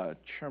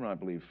Chairman, I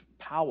believe,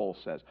 Powell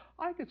says,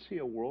 I could see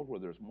a world where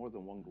there's more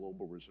than one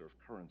global reserve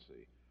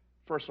currency.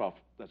 First off,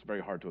 that's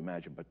very hard to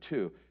imagine, but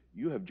two,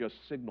 you have just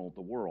signaled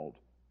the world,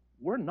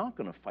 we're not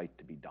going to fight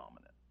to be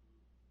dominant.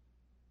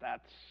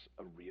 That's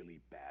a really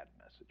bad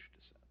message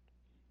to send.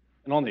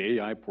 And on the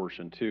AI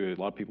portion too,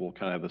 a lot of people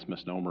kind of have this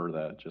misnomer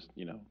that just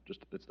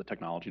it's the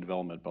technology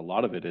development, but a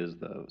lot of it is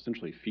the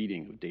essentially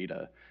feeding of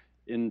data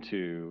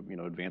into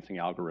advancing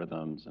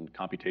algorithms and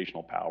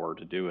computational power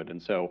to do it.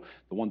 And so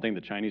the one thing the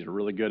Chinese are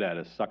really good at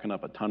is sucking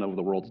up a ton of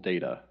the world's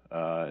data,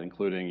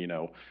 including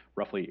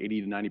roughly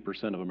 80 to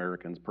 90% of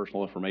Americans'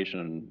 personal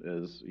information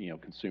is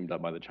consumed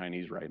up by the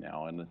Chinese right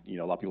now. And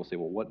a lot of people say,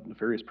 well, what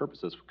nefarious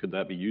purposes could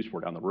that be used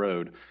for down the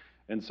road?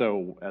 And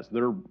so as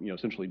they're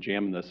essentially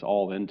jamming this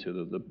all into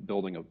the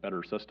building of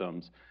better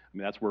systems, I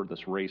mean, that's where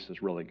this race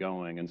is really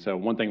going. And so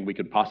one thing we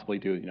could possibly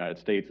do in the United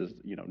States is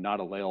not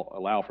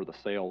allow for the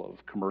sale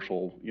of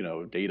commercial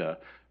data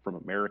from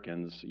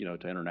Americans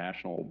to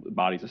international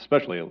bodies,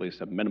 especially at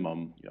least at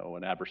minimum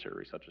an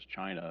adversary such as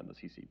China and the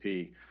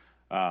CCP.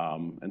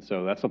 And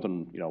so that's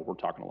something we're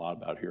talking a lot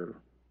about here.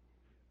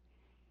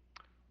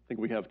 I think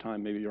we have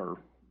time maybe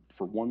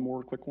for one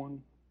more quick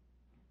one.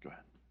 Go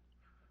ahead.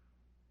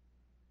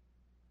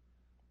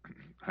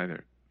 Hi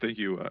there. Thank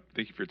you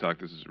for your talk.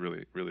 This is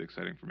really, really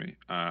exciting for me.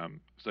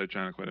 Studied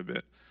China quite a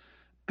bit.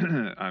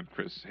 I'm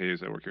Chris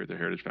Hayes. I work here at the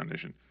Heritage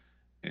Foundation.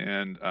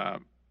 And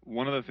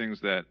one of the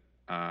things that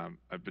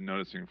I've been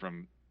noticing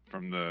from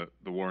the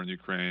war in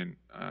Ukraine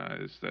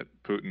is that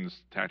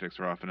Putin's tactics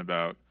are often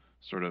about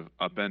sort of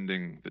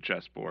upending the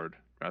chessboard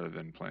rather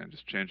than playing,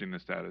 just changing the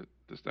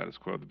status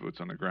quo, the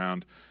boots on the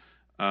ground.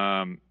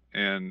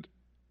 And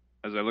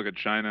as I look at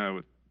China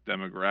with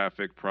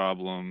demographic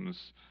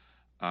problems,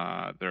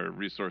 they're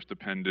resource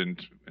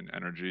dependent in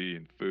energy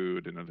and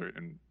food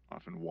and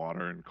often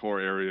water and core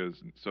areas.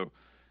 And so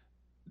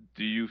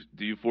do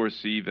you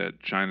foresee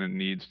that China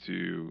needs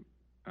to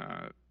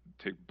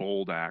take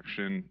bold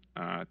action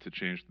to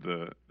change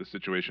the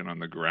situation on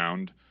the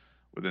ground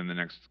within the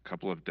next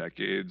couple of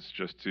decades,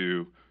 just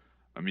to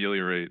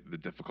ameliorate the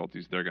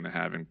difficulties they're going to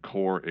have in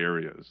core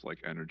areas like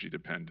energy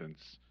dependence,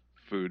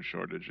 food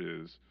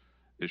shortages,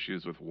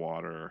 issues with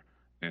water,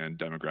 and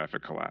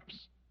demographic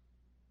collapse?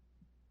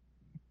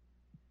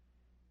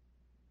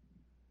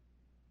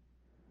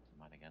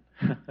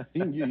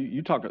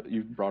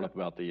 You brought up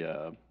about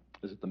the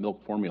is it the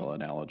milk formula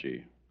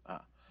analogy?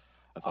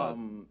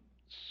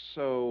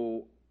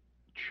 So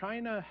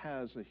China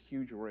has a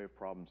huge array of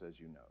problems, as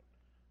you know,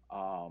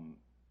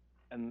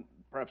 and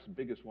perhaps the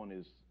biggest one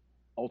is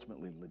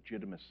ultimately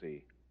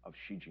legitimacy of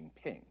Xi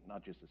Jinping,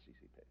 not just the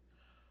CCP.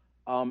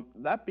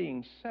 That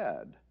being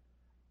said,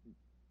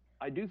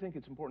 I do think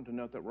it's important to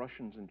note that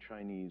Russians and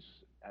Chinese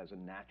as a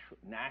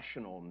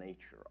national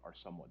nature are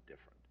somewhat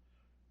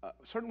different.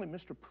 Certainly,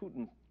 Mr.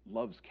 Putin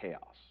loves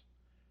chaos.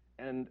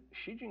 And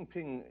Xi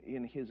Jinping,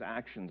 in his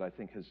actions, I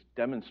think, has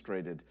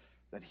demonstrated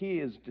that he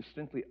is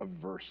distinctly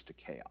averse to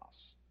chaos.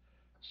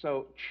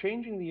 So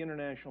changing the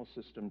international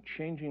system,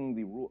 changing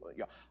the rule,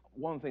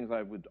 one of the things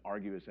I would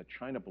argue is that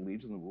China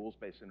believes in the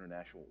rules-based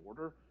international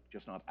order,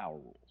 just not our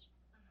rules.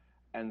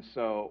 And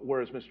so,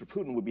 whereas Mr.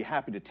 Putin would be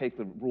happy to take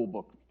the rule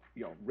book,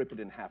 rip it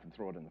in half and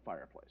throw it in the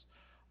fireplace.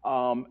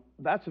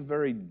 That's a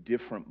very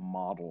different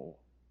model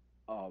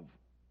of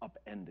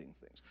upending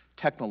things.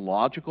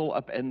 Technological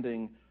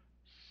upending,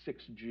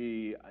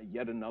 6G,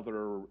 yet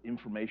another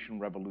information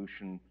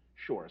revolution,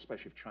 sure,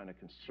 especially if China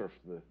can surf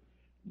the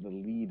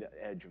lead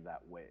edge of that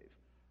wave.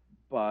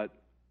 But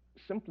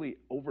simply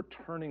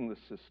overturning the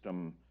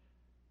system,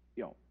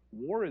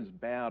 war is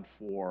bad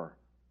for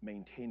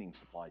maintaining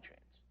supply chains,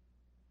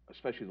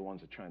 especially the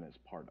ones that China is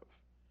part of.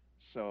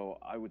 So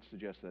I would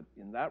suggest that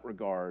in that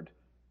regard,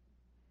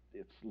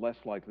 it's less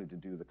likely to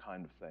do the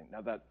kind of thing.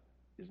 Now, that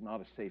is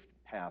not a safe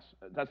pass.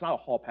 That's not a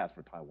hall pass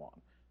for Taiwan.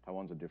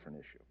 Taiwan's a different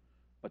issue.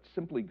 But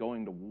simply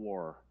going to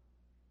war,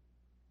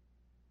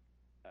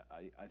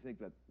 I think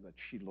that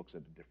Xi looks at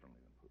it differently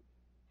than Putin.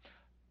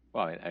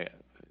 Well,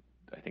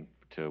 I think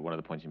to one of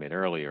the points you made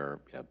earlier,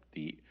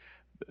 the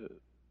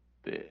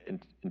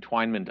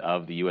entwinement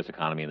of the U.S.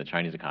 economy and the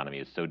Chinese economy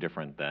is so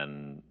different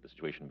than the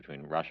situation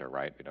between Russia,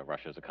 right?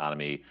 Russia's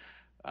economy,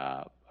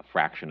 a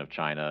fraction of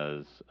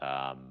China's,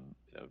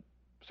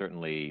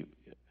 certainly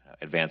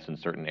advanced in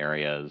certain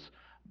areas,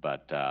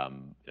 but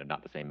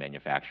not the same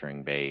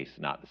manufacturing base,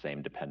 not the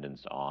same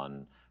dependence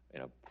on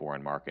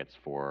foreign markets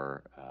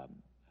for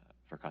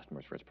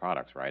customers for its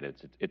products, right?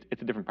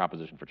 It's a different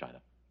proposition for China.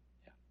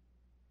 Yeah.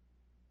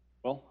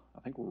 Well, I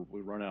think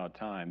we've run out of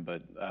time,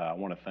 but I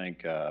want to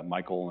thank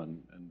Michael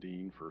and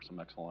Dean for some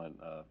excellent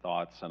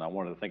thoughts, and I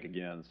wanted to thank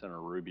again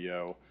Senator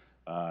Rubio,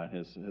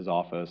 his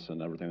office,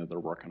 and everything that they're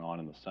working on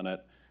in the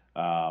Senate.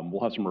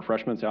 We'll have some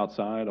refreshments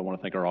outside. I want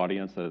to thank our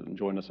audience that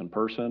joined us in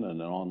person and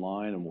then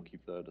online, and we'll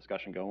keep the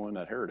discussion going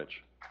at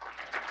Heritage.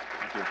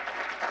 Thank you.